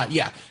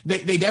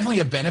 they definitely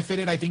have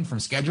benefited, I think, from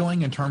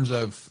scheduling in terms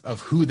of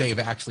who they've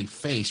actually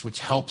faced, which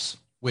helps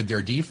with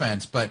their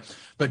defense. But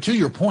to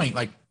your point,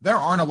 there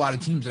aren't a lot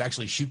of teams that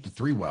actually shoot the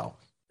 3 well.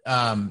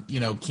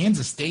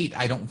 Kansas State,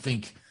 I don't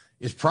think,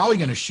 is probably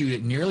going to shoot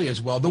it nearly as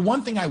well. The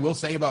one thing I will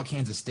say about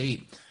Kansas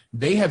State,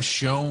 they have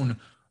shown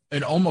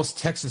an almost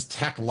Texas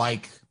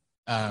Tech-like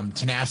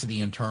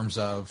tenacity in terms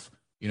of,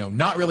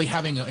 not really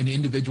having an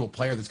individual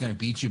player that's going to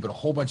beat you, but a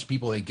whole bunch of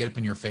people that get up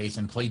in your face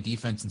and play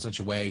defense in such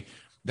a way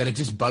that it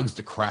just bugs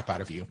the crap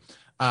out of you.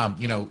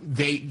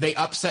 They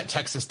upset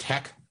Texas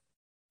Tech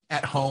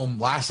at home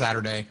last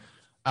Saturday,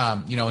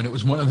 and it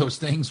was one of those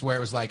things where it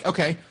was like,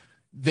 okay,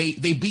 they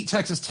beat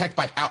Texas Tech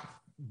by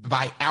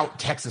out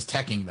Texas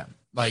Teching them,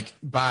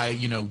 by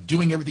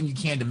doing everything you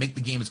can to make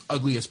the game as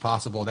ugly as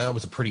possible. That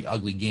was a pretty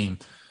ugly game.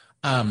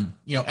 And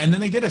then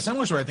they did a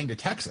similar sort of thing to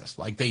Texas.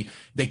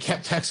 They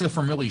kept Texas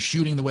from really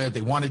shooting the way that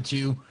they wanted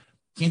to.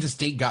 Kansas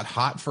State got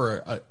hot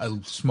for a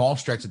small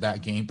stretch of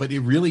that game, but it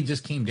really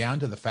just came down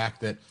to the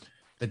fact that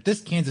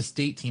this Kansas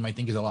State team, I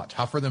think, is a lot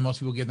tougher than most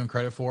people give them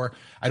credit for.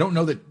 I don't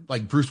know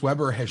that Bruce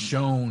Weber has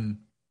shown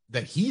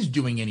that he's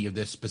doing any of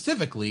this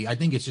specifically. I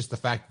think it's just the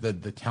fact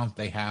that the talent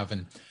they have,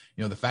 and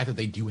the fact that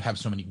they do have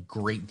so many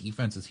great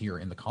defenses here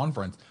in the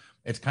conference.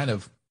 It's kind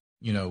of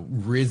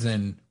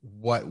risen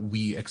what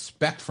we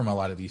expect from a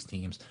lot of these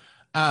teams.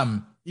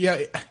 Again,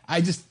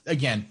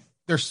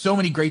 there's so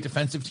many great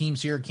defensive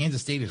teams here.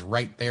 Kansas State is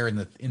right there in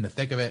the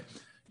thick of it.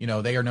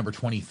 They are number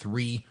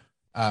 23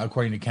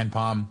 according to Ken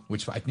Pom,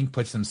 which I think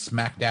puts them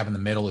smack dab in the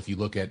middle if you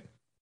look at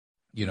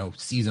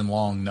season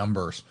long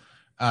numbers.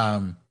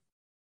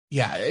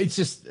 It's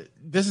just,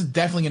 this is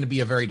definitely going to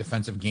be a very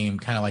defensive game,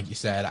 kind of like you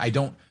said. I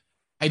don't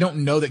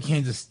know that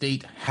Kansas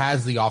State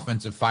has the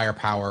offensive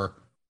firepower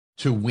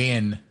to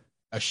win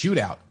a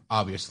shootout,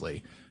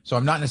 obviously. So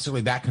I'm not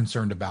necessarily that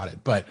concerned about it.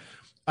 But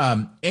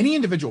any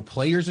individual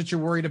players that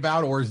you're worried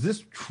about, or is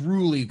this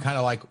truly kind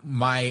of like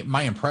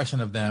my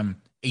impression of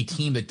them, a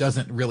team that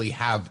doesn't really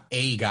have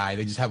a guy?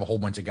 They just have a whole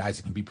bunch of guys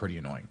that can be pretty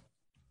annoying.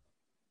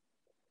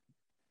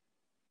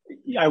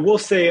 I will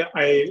say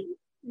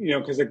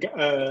because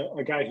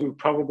a guy who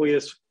probably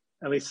is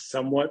at least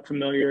somewhat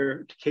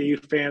familiar to KU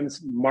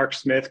fans, Mark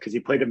Smith, because he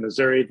played in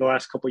Missouri the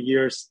last couple of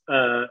years.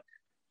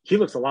 He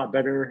looks a lot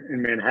better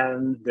in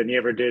Manhattan than he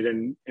ever did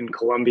in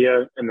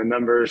Columbia, and the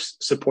numbers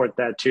support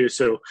that too.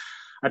 So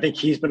I think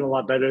he's been a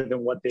lot better than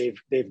what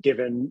they've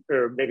given,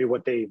 or maybe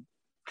what they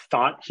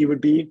thought he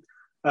would be.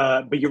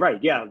 But you're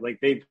right, yeah. Like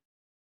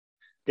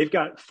they've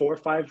got 4 or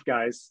 5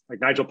 guys like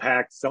Nigel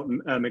Pack,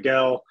 Selton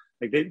Miguel.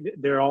 Like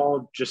they're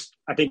all just,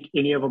 I think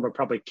any of them are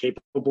probably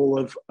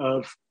capable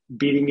of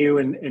beating you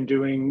and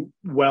doing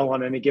well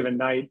on any given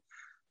night.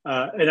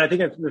 And I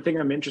think the thing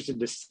I'm interested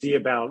to see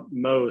about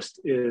most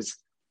is,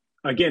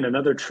 again,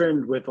 another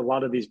trend with a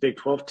lot of these Big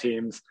 12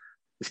 teams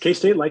is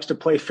K-State likes to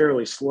play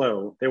fairly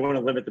slow. They want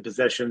to limit the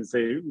possessions.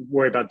 They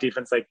worry about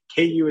defense. Like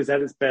KU is at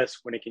its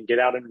best when it can get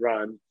out and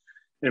run,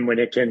 and when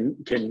it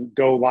can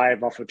go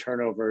live off of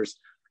turnovers.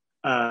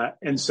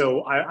 And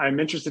so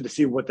I'm interested to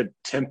see what the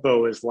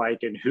tempo is like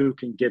and who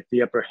can get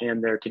the upper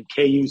hand there. Can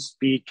KU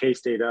speed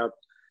K-State up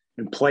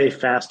and play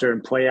faster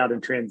and play out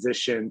in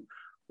transition?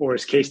 Or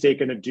is K-State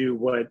going to do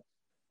what,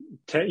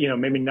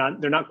 maybe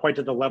not, they're not quite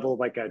to the level of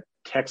like a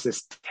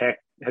Texas Tech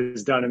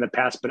has done in the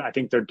past, but I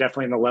think they're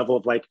definitely in the level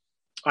of like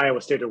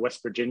Iowa State or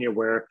West Virginia,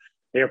 where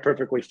they are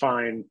perfectly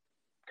fine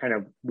kind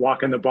of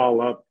walking the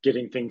ball up,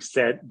 getting things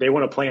set. They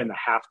want to play in the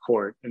half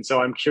court. And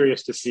so I'm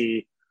curious to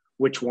see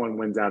which one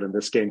wins out in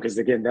this game, because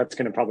again, that's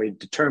going to probably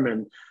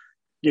determine,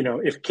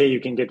 if KU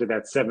can get to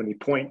that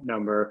 70-point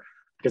number,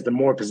 because the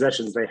more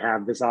possessions they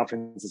have, this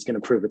offense is going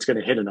to prove it's going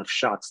to hit enough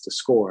shots to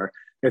score.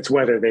 It's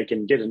whether they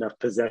can get enough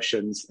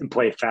possessions and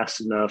play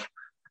fast enough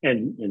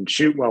and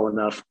shoot well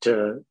enough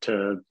to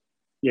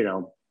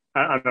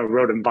on a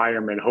road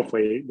environment,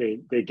 hopefully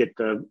they get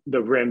the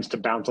rims to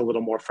bounce a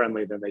little more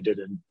friendly than they did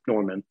in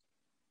Norman.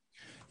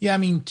 Yeah, I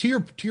mean, to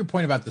your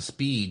point about the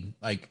speed,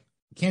 like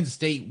Kansas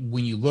State,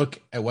 when you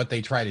look at what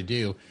they try to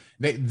do,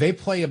 they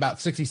play about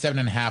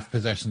 67.5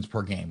 possessions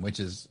per game, which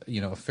is,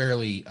 a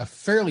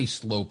fairly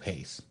slow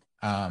pace.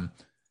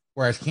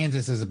 Whereas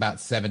Kansas is about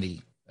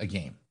 70 a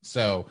game.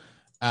 So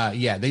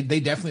they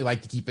definitely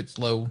like to keep it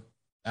slow.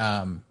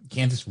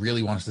 Kansas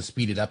really wants to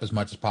speed it up as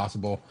much as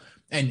possible.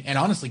 And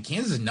honestly,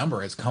 Kansas'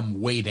 number has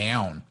come way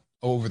down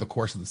over the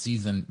course of the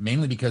season,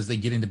 mainly because they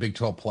get into Big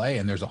 12 play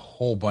and there's a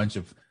whole bunch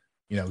of,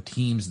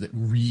 teams that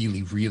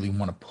really, really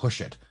want to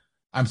push it.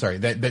 I'm sorry,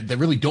 that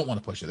really don't want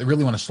to push it. They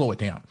really want to slow it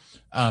down.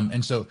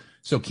 And so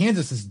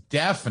Kansas is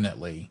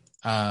definitely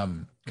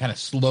kind of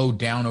slowed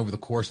down over the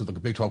course of the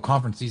Big 12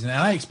 conference season. And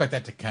I expect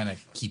that to kind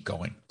of keep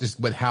going, just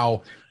with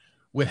how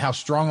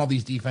strong all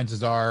these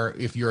defenses are.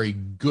 If you're a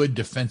good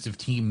defensive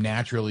team,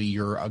 naturally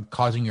you're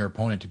causing your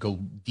opponent to go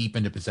deep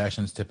into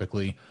possessions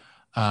typically,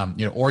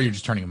 or you're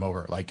just turning them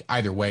over. Like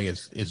either way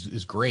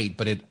is great,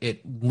 but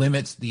it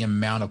limits the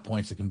amount of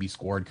points that can be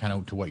scored kind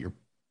of to what you're,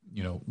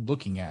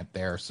 looking at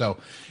there. So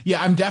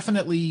yeah, I'm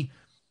definitely,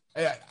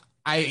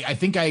 I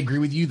think I agree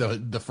with you.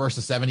 The first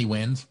of 70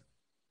 wins.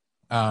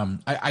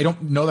 I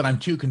don't know that I'm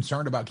too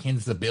concerned about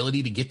Kansas'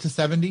 ability to get to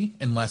 70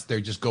 unless they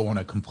just go on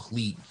a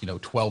complete,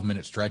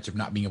 12-minute stretch of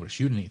not being able to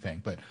shoot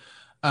anything. But,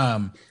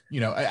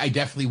 I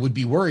definitely would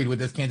be worried with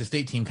this Kansas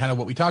State team, kind of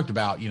what we talked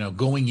about,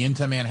 going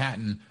into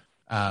Manhattan.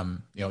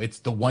 It's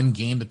the one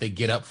game that they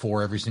get up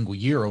for every single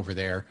year over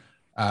there.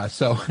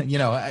 So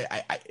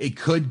it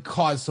could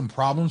cause some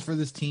problems for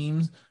this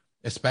team,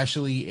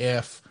 especially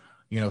if,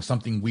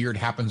 something weird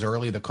happens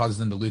early that causes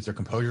them to lose their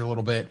composure a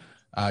little bit.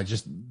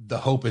 Just the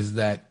hope is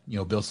that,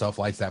 Bill Self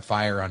lights that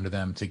fire under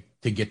them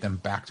to get them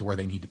back to where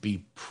they need to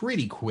be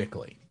pretty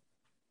quickly.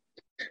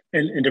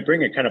 And to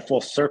bring it kind of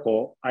full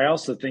circle, I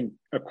also think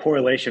a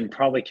correlation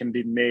probably can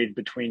be made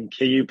between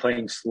KU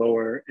playing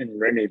slower and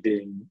Remy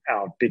being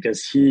out,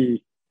 because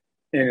he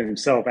in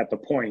himself at the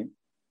point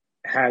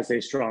has a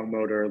strong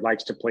motor,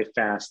 likes to play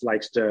fast,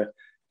 likes to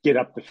get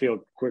up the field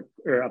quick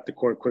or up the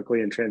court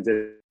quickly in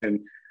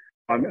transition.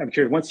 I'm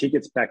curious, once he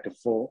gets back to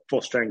full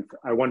strength,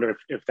 I wonder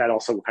if that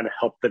also will kind of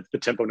help the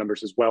tempo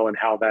numbers as well, and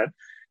how that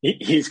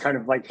he's kind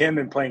of like him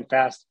and playing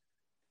fast.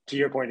 To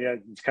your point, yeah,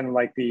 it's kind of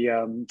like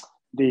the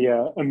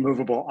the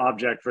immovable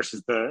object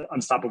versus the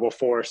unstoppable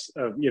force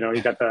of,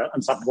 you got the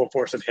unstoppable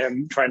force of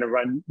him trying to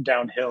run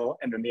downhill,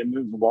 and then the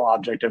immovable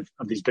object of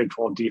these Big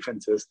 12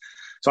 defenses.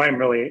 So I am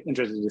really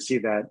interested to see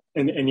that.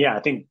 And yeah, I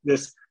think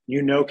this,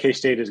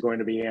 K-State is going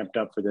to be amped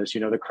up for this.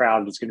 The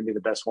crowd is going to be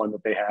the best one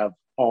that they have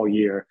all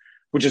year,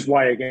 which is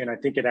why, again, I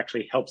think it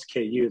actually helps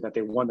KU that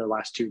they won their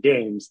last 2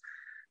 games,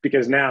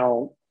 because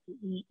now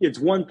it's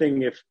one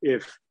thing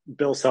if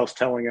Bill Self's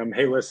telling them,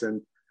 hey,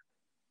 listen,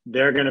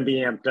 they're going to be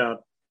amped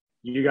up.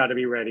 You got to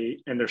be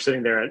ready. And they're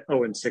sitting there at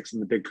 0-6 in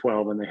the Big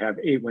 12 and they have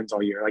 8 wins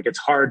all year. Like, it's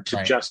hard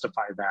to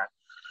justify that.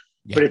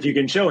 Yeah. But if you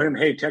can show him,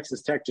 hey,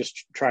 Texas Tech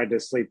just tried to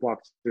sleepwalk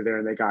through there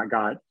and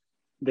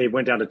they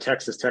went down to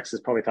Texas. Texas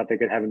probably thought they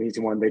could have an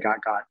easy one. They got.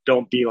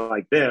 Don't be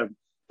like them.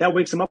 That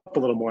wakes them up a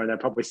little more, and that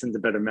probably sends a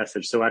better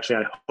message. So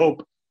actually, I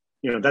hope,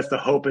 that's the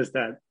hope, is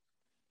that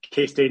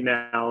K-State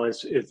now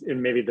is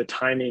and maybe the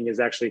timing is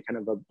actually kind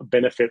of a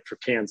benefit for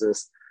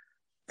Kansas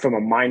from a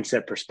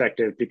mindset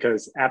perspective,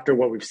 because after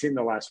what we've seen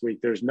the last week,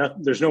 there's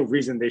no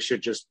reason they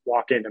should just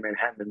walk into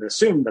Manhattan and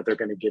assume that they're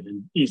going to get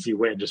an easy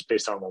win just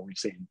based on what we've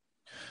seen.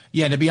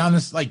 Yeah, to be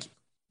honest, like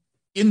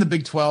in the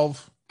Big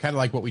 12, kind of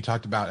like what we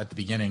talked about at the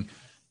beginning,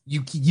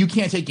 you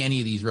can't take any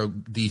of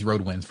these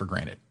road wins for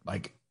granted.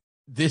 Like,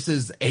 this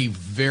is a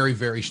very,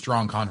 very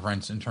strong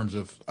conference in terms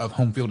of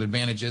home field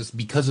advantages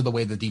because of the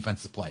way the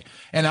defenses play.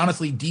 And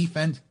honestly,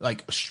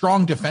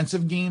 strong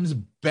defensive games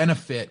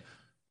benefit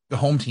the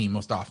home team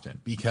most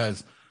often,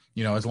 because,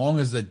 as long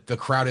as the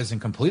crowd isn't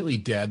completely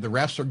dead, the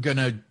refs are going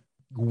to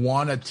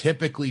want to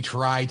typically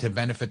try to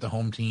benefit the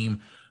home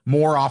team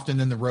more often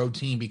than the road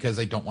team, because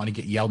they don't want to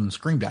get yelled and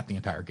screamed at the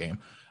entire game.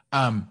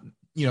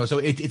 So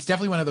it's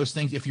definitely one of those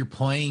things. If you're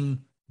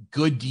playing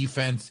good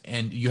defense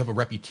and you have a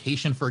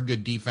reputation for a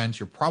good defense,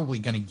 you're probably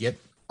going to get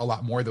a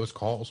lot more of those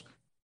calls.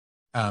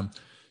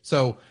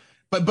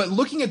 But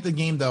looking at the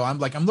game though, I'm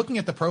looking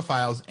at the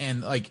profiles,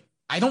 and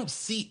I don't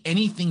see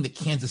anything that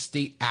Kansas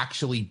State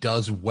actually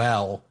does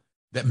well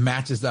that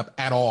matches up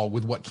at all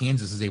with what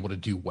Kansas is able to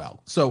do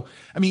well. So,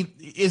 I mean,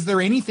 is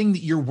there anything that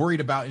you're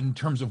worried about in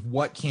terms of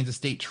what Kansas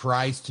State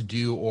tries to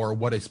do, or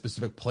what a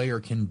specific player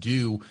can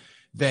do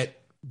that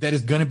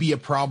is going to be a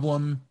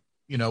problem,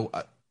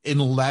 that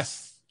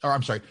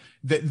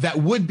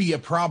would be a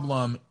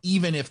problem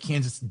even if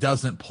Kansas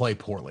doesn't play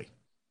poorly?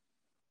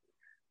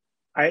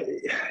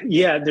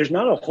 There's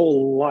not a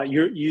whole lot.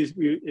 You're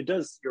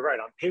right.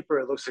 On paper,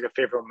 it looks like a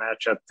favorable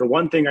matchup. The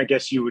one thing I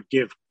guess you would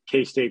give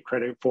K-State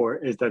credit for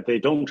is that they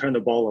don't turn the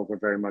ball over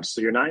very much.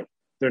 So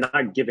they're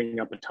not giving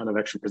up a ton of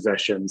extra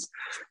possessions.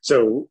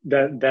 So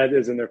that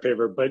is in their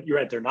favor. But you're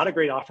right, they're not a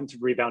great offensive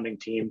rebounding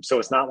team. So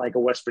it's not like a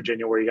West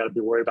Virginia where you got to be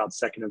worried about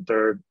second and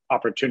third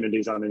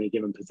opportunities on any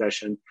given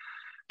possession.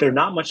 They're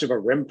not much of a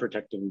rim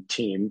protecting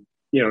team.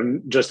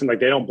 Justin, they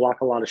don't block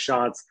a lot of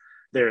shots.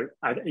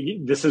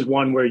 This is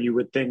one where you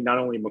would think not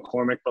only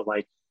McCormick, but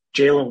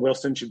Jalen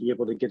Wilson should be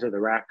able to get to the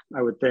rack,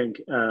 I would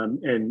think,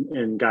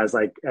 and guys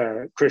like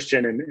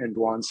Christian and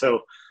Dwan.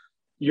 So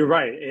you're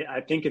right.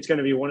 I think it's going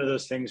to be one of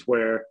those things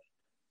where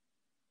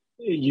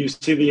you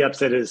see the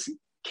upset is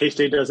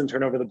K-State doesn't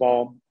turn over the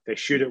ball. They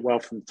shoot it well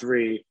from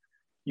 3.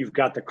 You've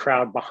got the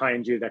crowd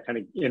behind you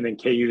and then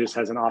KU just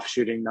has an off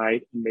shooting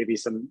night, and maybe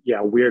some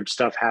weird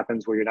stuff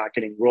happens where you're not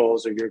getting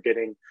rolls, or you're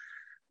getting,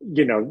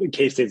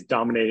 K-State's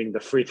dominating the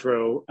free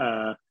throw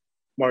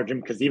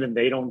margin, because even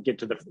they don't get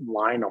to the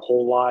line a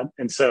whole lot.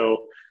 And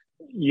so,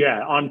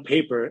 on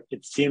paper,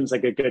 it seems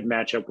like a good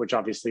matchup, which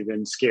obviously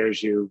then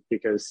scares you,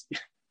 because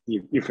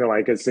you feel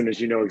like as soon as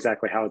you know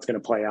exactly how it's going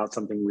to play out,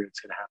 something weird's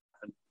going to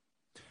happen.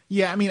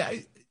 Yeah, I mean,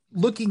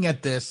 looking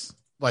at this,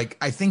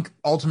 I think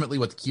ultimately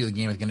what the key of the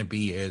game is going to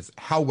be is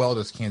how well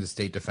does Kansas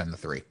State defend the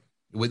 3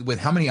 with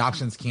how many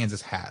options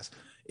Kansas has.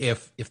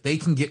 If they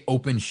can get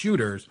open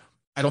shooters,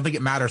 I don't think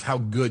it matters how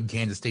good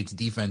Kansas State's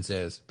defense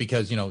is,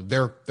 because,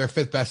 they're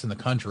 5th best in the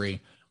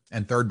country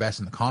and 3rd best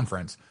in the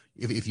conference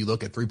if you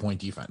look at 3-point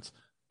defense.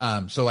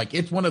 So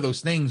it's one of those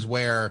things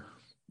where,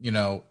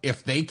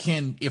 if they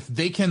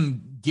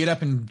can get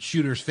up in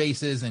shooters'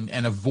 faces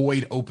and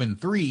avoid open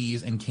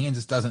threes, and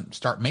Kansas doesn't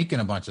start making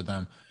a bunch of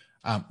them,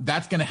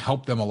 that's going to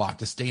help them a lot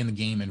to stay in the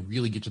game and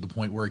really get to the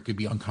point where it could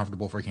be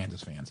uncomfortable for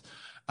Kansas fans.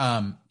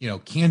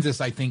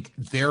 Kansas, I think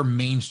their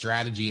main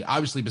strategy,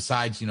 obviously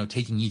besides,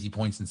 taking easy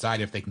points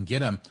inside if they can get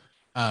them,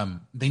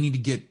 they need to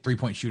get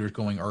 3-point shooters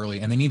going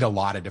early, and they need a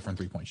lot of different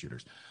 3-point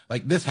shooters.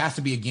 This has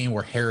to be a game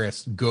where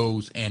Harris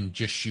goes and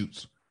just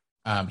shoots.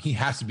 He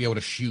has to be able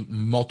to shoot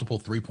multiple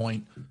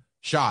 3-point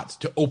shots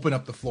to open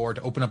up the floor,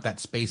 to open up that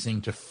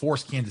spacing, to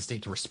force Kansas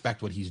State to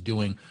respect what he's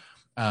doing.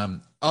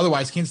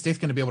 Otherwise, Kansas State's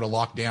going to be able to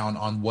lock down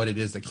on what it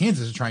is that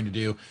Kansas is trying to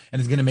do,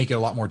 and it's going to make it a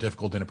lot more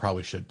difficult than it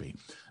probably should be.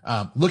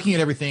 Looking at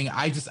everything,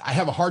 I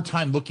have a hard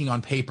time looking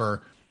on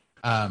paper,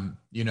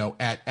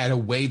 at a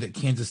way that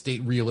Kansas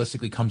State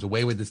realistically comes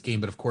away with this game.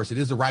 But of course, it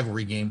is a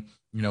rivalry game.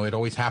 It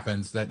always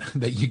happens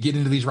that you get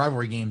into these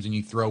rivalry games and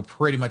you throw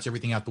pretty much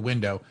everything out the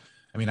window.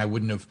 I mean, I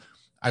wouldn't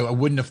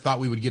have thought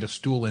we would get a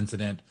stool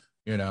incident,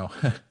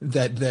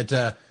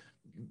 that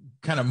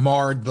kind of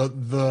marred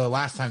the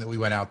last time that we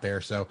went out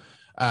there. So,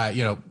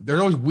 there's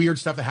always weird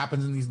stuff that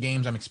happens in these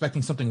games. I'm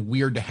expecting something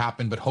weird to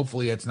happen, but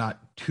hopefully it's not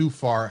too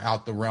far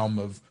out the realm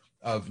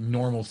of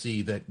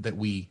normalcy that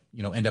we,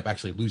 end up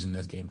actually losing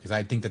this game. Because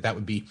I think that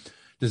would be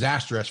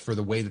disastrous for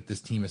the way that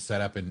this team is set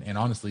up. And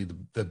honestly,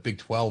 the Big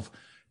 12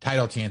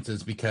 title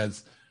chances,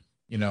 because,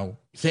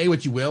 say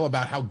what you will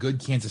about how good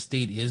Kansas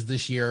State is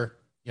this year.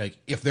 Like,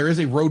 if there is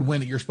a road win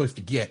that you're supposed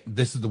to get,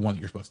 this is the one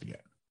that you're supposed to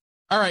get.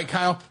 All right,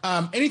 Kyle.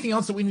 Anything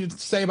else that we need to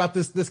say about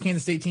this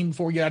Kansas State team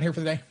before we get out here for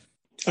the day?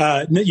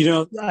 I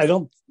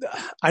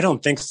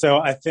don't think so.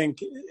 I think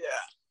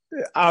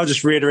I'll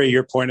just reiterate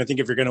your point. I think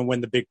if you're going to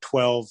win the Big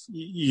 12,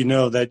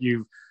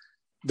 that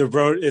the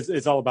road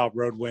it's all about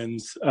road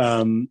wins,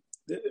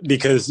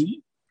 because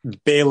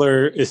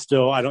Baylor is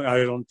still, I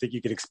don't think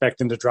you can expect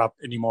them to drop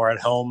any more at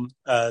home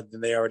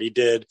than they already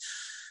did.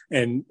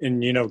 And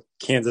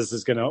Kansas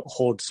is going to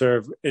hold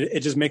serve.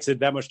 It just makes it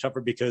that much tougher,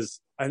 because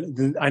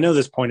I know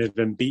this point has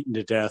been beaten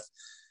to death,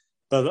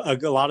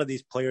 but a lot of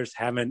these players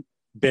haven't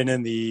been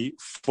in the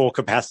full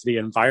capacity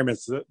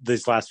environments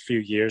these last few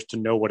years to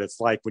know what it's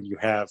like when you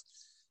have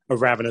a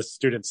ravenous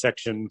student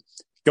section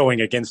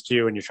going against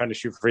you and you're trying to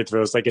shoot free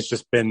throws. Like, it's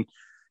just been,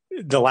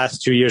 the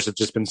last 2 years have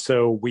just been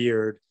so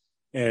weird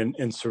and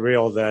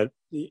surreal that,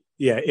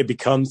 it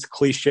becomes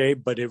cliche,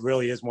 but it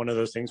really is one of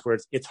those things where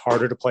it's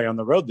harder to play on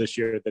the road this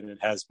year than it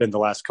has been the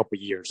last couple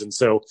of years. And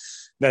so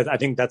I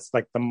think that's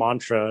like the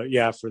mantra,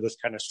 for this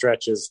kind of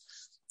stretch is,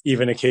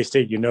 even at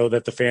K-State,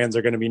 that the fans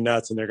are going to be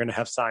nuts and they're going to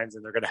have signs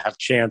and they're going to have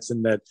chants,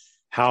 and that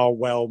how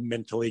well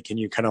mentally can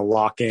you kind of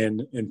lock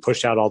in and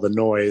push out all the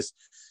noise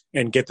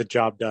and get the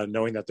job done,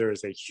 knowing that there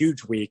is a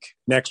huge week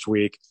next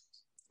week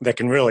that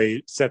can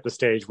really set the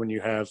stage when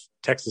you have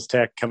Texas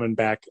Tech coming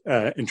back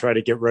and try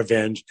to get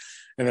revenge.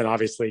 And then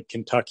obviously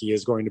Kentucky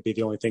is going to be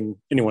the only thing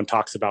anyone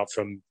talks about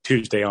from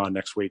Tuesday on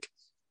next week.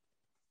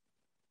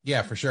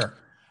 Yeah, for sure.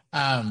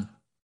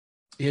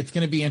 It's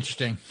going to be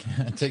interesting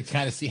to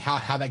kind of see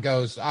how that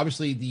goes.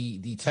 Obviously,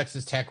 the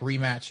Texas Tech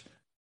rematch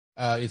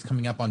is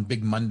coming up on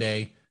Big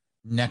Monday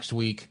next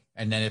week,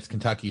 and then it's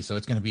Kentucky. So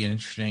it's going to be an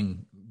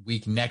interesting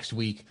week next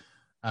week.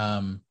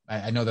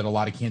 I know that a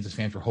lot of Kansas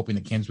fans were hoping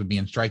that Kansas would be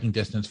in striking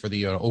distance for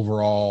the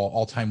overall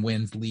all-time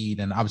wins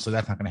lead, and obviously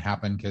that's not going to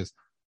happen because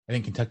I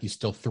think Kentucky's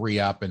still 3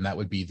 up, and that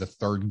would be the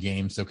third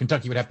game. So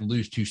Kentucky would have to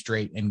lose 2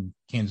 straight, and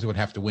Kansas would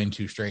have to win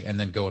 2 straight and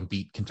then go and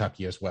beat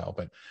Kentucky as well.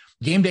 But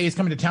game day is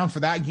coming to town for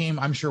that game.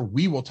 I'm sure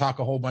we will talk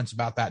a whole bunch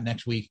about that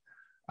next week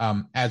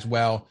as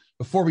well.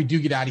 Before we do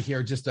get out of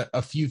here, just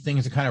a few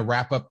things to kind of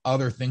wrap up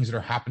other things that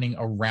are happening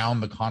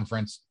around the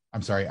conference.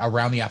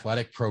 Around the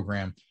athletic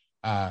program.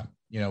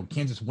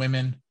 Kansas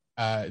women,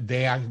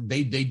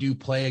 they do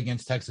play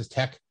against Texas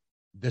Tech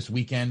this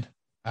weekend.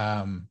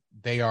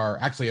 They are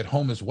actually at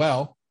home as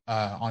well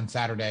on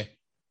Saturday.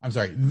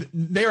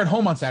 They're at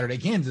home on Saturday.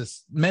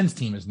 Kansas men's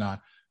team is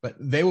not, but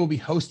they will be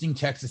hosting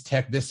Texas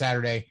Tech this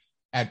Saturday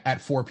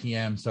at 4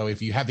 p.m. So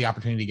if you have the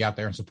opportunity to get out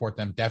there and support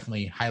them,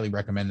 definitely highly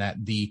recommend that.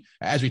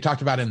 As we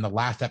talked about in the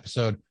last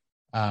episode,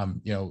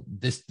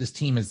 this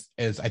team is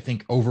I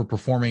think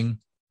overperforming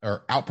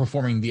or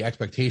outperforming the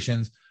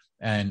expectations,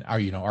 and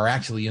are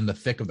actually in the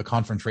thick of the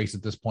conference race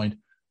at this point.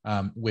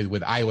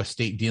 With Iowa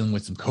State dealing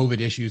with some COVID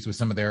issues with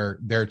some of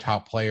their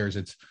top players,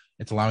 it's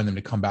allowing them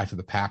to come back to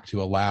the pack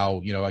to allow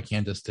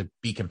Kansas to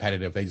be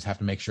competitive. They just have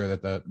to make sure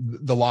that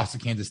the loss to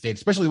Kansas State,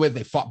 especially the way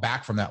they fought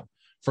back from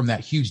that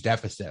huge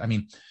deficit. I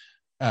mean,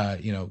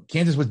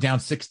 Kansas was down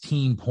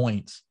 16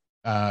 points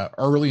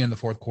early in the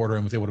fourth quarter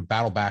and was able to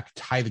battle back,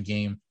 tie the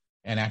game,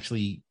 and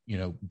actually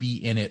be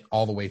in it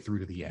all the way through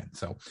to the end.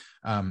 So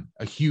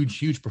a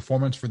huge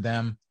performance for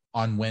them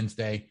on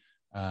Wednesday.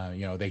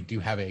 They do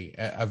have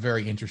a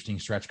very interesting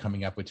stretch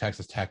coming up with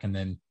Texas Tech and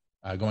then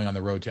going on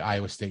the road to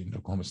Iowa State and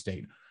Oklahoma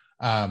State.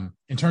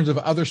 In terms of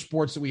other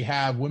sports that we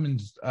have,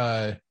 women's,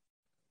 a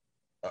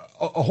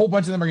whole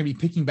bunch of them are going to be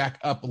picking back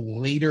up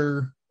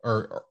later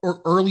or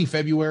early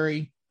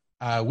February.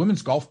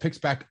 Women's golf picks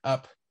back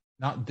up,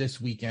 not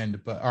this weekend,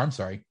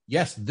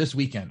 this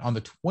weekend on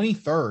the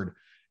 23rd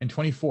and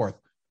 24th.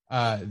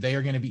 They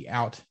are going to be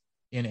out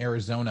in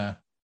Arizona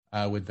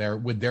with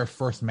their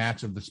first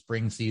match of the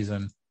spring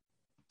season.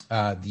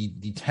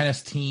 The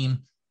tennis team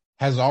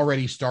has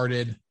already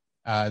started.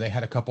 They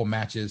had a couple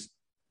matches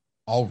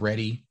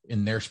already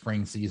in their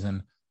spring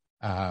season.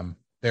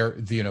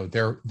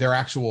 Their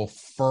actual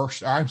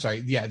first,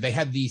 they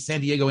had the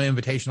San Diego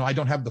Invitational. I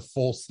don't have the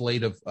full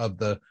slate of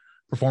the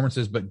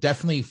performances, but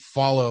definitely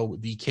follow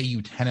the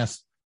KU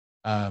Tennis,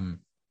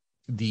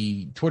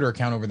 the Twitter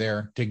account over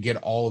there to get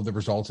all of the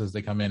results as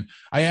they come in.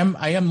 I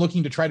am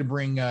looking to try to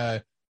bring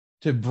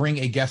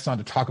a guest on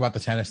to talk about the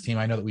tennis team.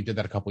 I know that we did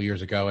that a couple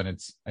years ago, and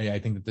I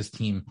think that this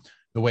team,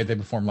 the way they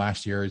performed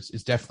last year, is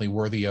definitely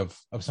worthy of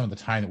some of the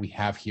time that we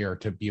have here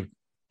to be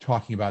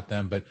talking about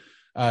them. But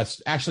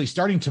actually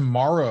starting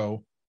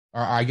tomorrow,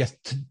 or I guess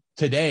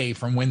today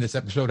from when this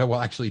episode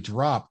will actually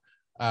drop,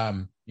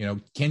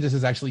 Kansas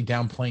is actually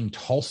down playing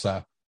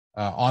Tulsa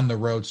on the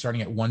road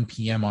starting at 1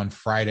 p.m. on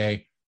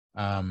Friday.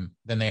 Then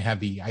they have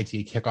the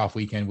ITA kickoff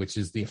weekend, which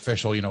is the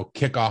official,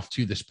 kickoff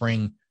to the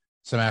spring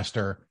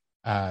semester.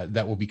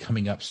 that will be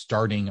coming up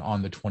starting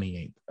on the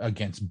 28th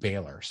against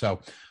Baylor.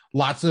 So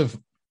lots of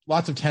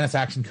tennis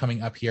action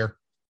coming up here.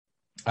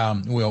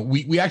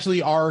 We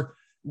actually are,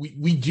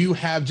 we do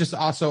have just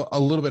also a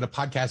little bit of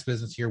podcast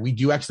business here. We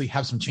do actually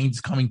have some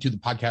changes coming to the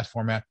podcast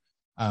format.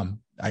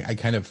 I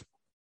kind of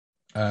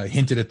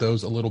hinted at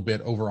those a little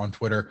bit over on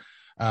Twitter.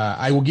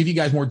 I will give you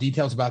guys more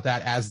details about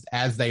that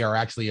as they are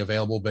actually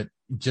available, but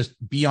just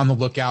be on the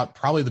lookout.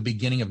 Probably the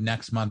beginning of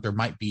next month, there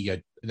might be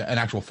an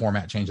actual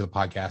format change of the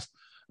podcast.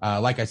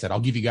 Like I said,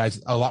 I'll give you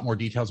guys a lot more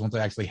details once I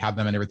actually have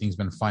them and everything's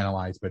been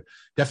finalized, but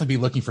definitely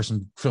be looking for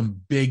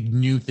some big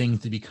new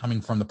things to be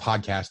coming from the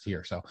podcast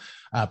here. So,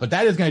 but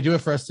that is going to do it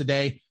for us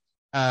today.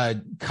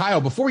 Kyle,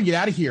 before we get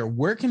out of here,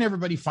 where can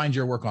everybody find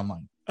your work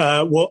online?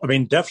 Well, I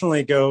mean,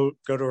 definitely go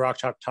to Rock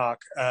Chalk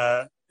Talk,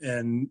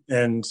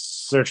 and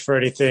search for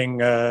anything,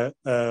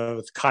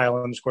 with Kyle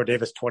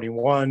 _Davis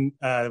 21.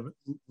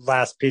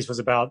 Last piece was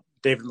about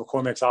David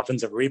McCormick's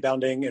offensive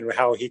rebounding and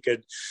how he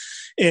could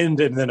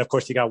end. And then of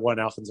course he got one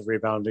offensive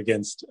rebound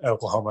against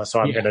Oklahoma. So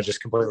I'm going to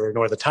just completely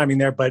ignore the timing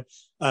there, but,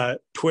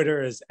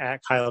 Twitter is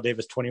at Kyle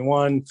Davis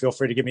 21. Feel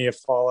free to give me a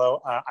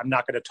follow. I'm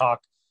not going to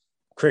talk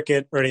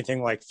cricket or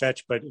anything like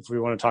Fetch, but if we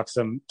want to talk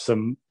some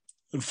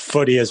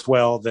footy as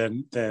well,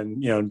 then,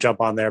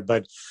 jump on there.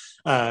 But,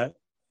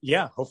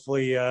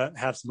 hopefully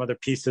have some other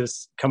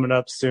pieces coming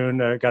up soon.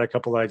 Got a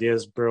couple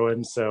ideas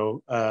brewing,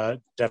 so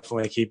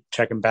definitely keep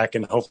checking back,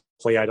 and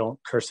hopefully I don't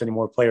curse any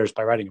more players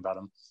by writing about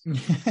them.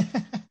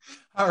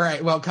 All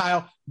right. Well,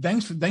 Kyle,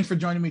 thanks for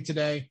joining me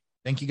today.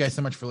 Thank you guys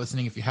so much for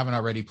listening. If you haven't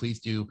already, please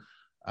do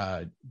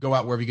go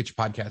out wherever you get your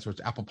podcasts, whether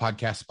it's Apple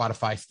Podcasts,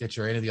 Spotify,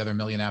 Stitcher, any of the other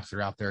million apps that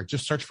are out there.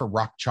 Just search for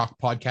Rock Chalk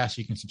Podcast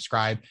so you can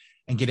subscribe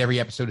and get every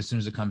episode as soon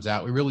as it comes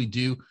out. We really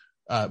do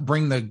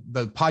bring the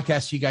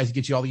podcast to you guys to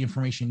get you all the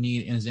information you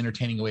need in as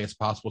entertaining a way as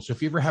possible. So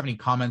if you ever have any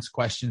comments,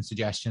 questions,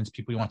 suggestions,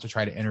 people you want to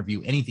try to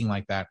interview, anything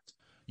like that,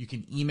 you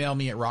can email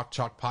me at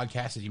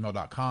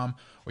rockchalkpodcast@gmail.com,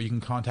 or you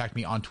can contact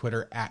me on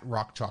Twitter at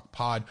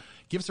rockchalkpod.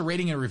 Give us a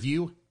rating and a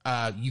review.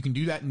 You can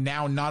do that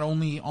now, not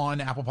only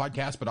on Apple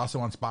Podcasts, but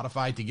also on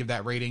Spotify to give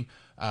that rating.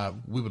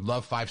 We would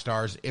love 5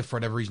 stars. If for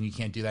whatever reason you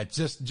can't do that,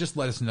 just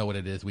let us know what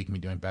it is. We can be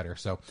doing better.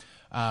 So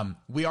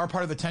we are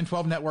part of the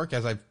 1012 network.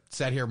 As I've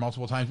said here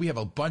multiple times, we have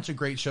a bunch of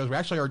great shows. We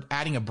actually are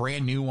adding a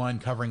brand new one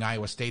covering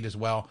Iowa State as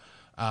well.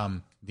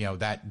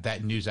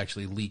 That news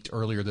actually leaked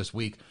earlier this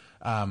week.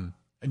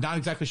 Not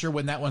exactly sure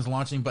when that one's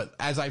launching, but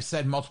as I've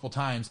said multiple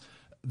times,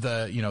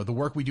 the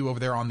work we do over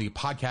there on the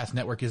podcast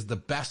network is the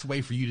best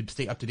way for you to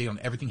stay up to date on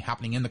everything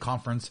happening in the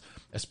conference,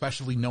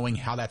 especially knowing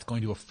how that's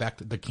going to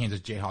affect the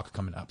Kansas Jayhawks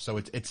coming up. So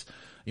it's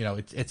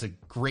a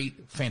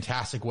great,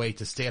 fantastic way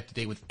to stay up to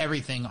date with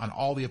everything on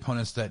all the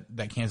opponents that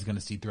Kansas is going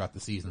to see throughout the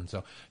season.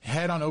 So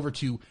head on over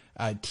to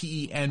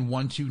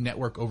TEN12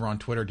 Network over on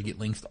Twitter to get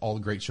links to all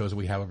the great shows that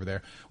we have over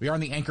there. We are on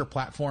the Anchor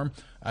platform,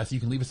 so you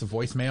can leave us a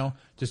voicemail.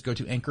 Just go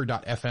to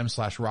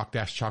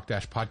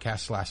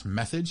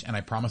anchor.fm/rock-chalk-podcast/message, and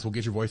I promise we'll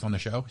get your voice on the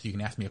show so you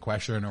can ask me a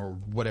question or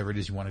whatever it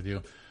is you want to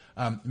do.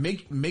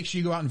 Make sure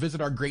you go out and visit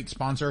our great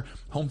sponsor,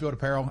 Home Field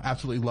Apparel.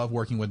 Absolutely love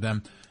working with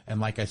them. And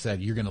like I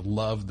said, you're going to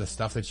love the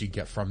stuff that you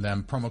get from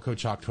them. Promo code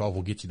CHALK12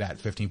 will get you that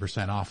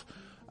 15% off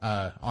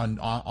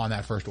on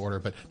that first order.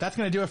 But that's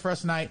going to do it for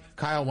us tonight.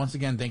 Kyle, once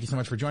again, thank you so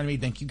much for joining me.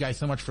 Thank you guys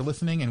so much for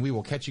listening, and we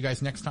will catch you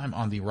guys next time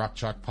on the Rock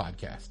Chalk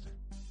Podcast.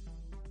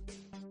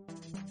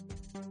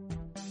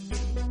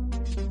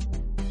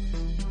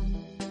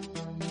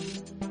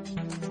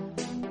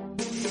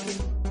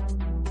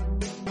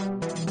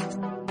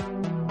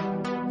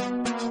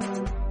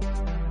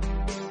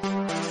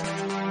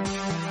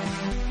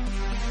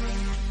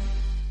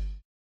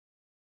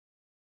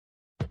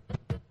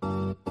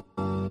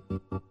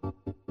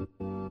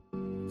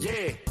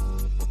 Yeah.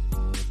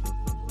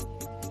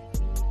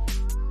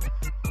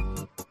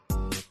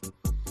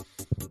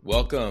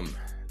 Welcome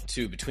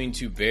to Between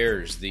Two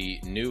Bears, the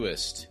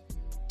newest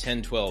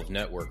 1012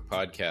 Network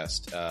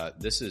podcast.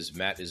 This is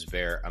Matt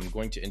Isbear. I'm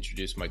going to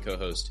introduce my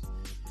co-host,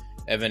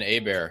 Evan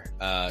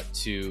Abear,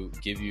 to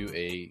give you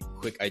a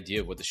quick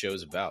idea of what the show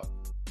is about.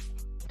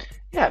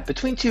 Yeah,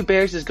 Between Two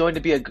Bears is going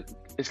to be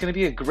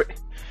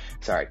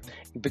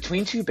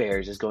Between Two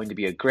Bears is going to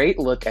be a great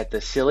look at the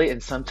silly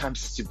and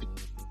sometimes stupid.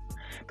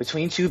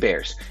 Between Two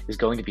Bears is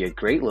going to be a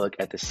great look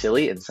at the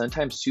silly and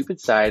sometimes stupid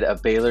side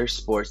of Baylor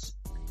sports.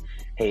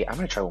 Hey, I'm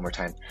going to try one more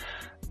time.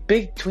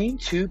 Between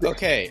Two Bears.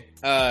 Okay,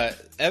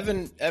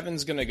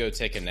 Evan's going to go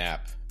take a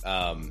nap,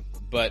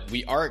 but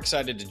we are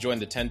excited to join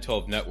the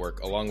 1012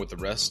 Network along with the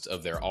rest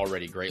of their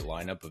already great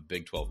lineup of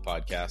Big 12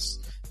 podcasts.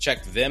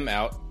 Check them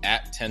out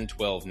at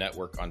 1012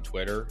 Network on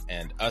Twitter,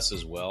 and us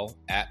as well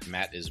at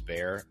Matt is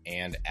Bear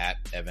and at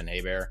Evan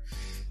Abear.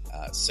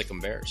 Sick 'em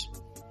Bears.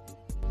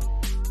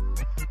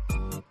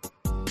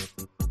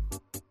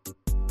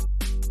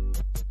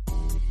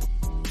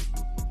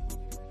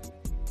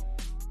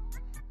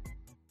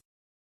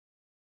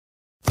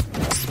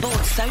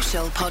 Sports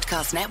Social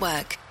Podcast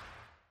Network.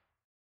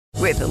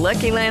 With the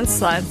Lucky Land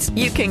Slots,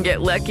 you can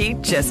get lucky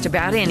just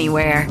about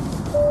anywhere.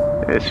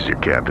 This is your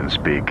captain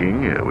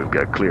speaking. We've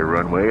got clear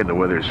runway and the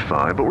weather's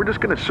fine, but we're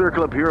just going to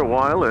circle up here a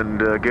while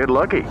and get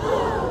lucky.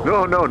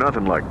 No,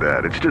 nothing like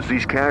that. It's just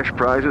these cash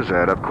prizes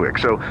add up quick.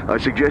 So I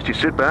suggest you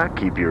sit back,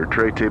 keep your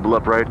tray table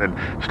upright, and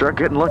start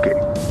getting lucky.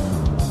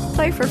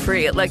 Play for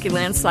free at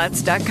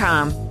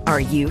LuckyLandSlots.com.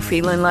 Are you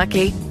feeling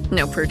lucky?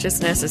 No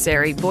purchase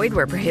necessary. Void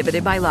where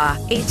prohibited by law.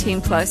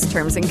 18 plus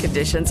terms and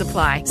conditions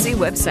apply. See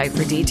website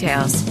for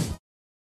details.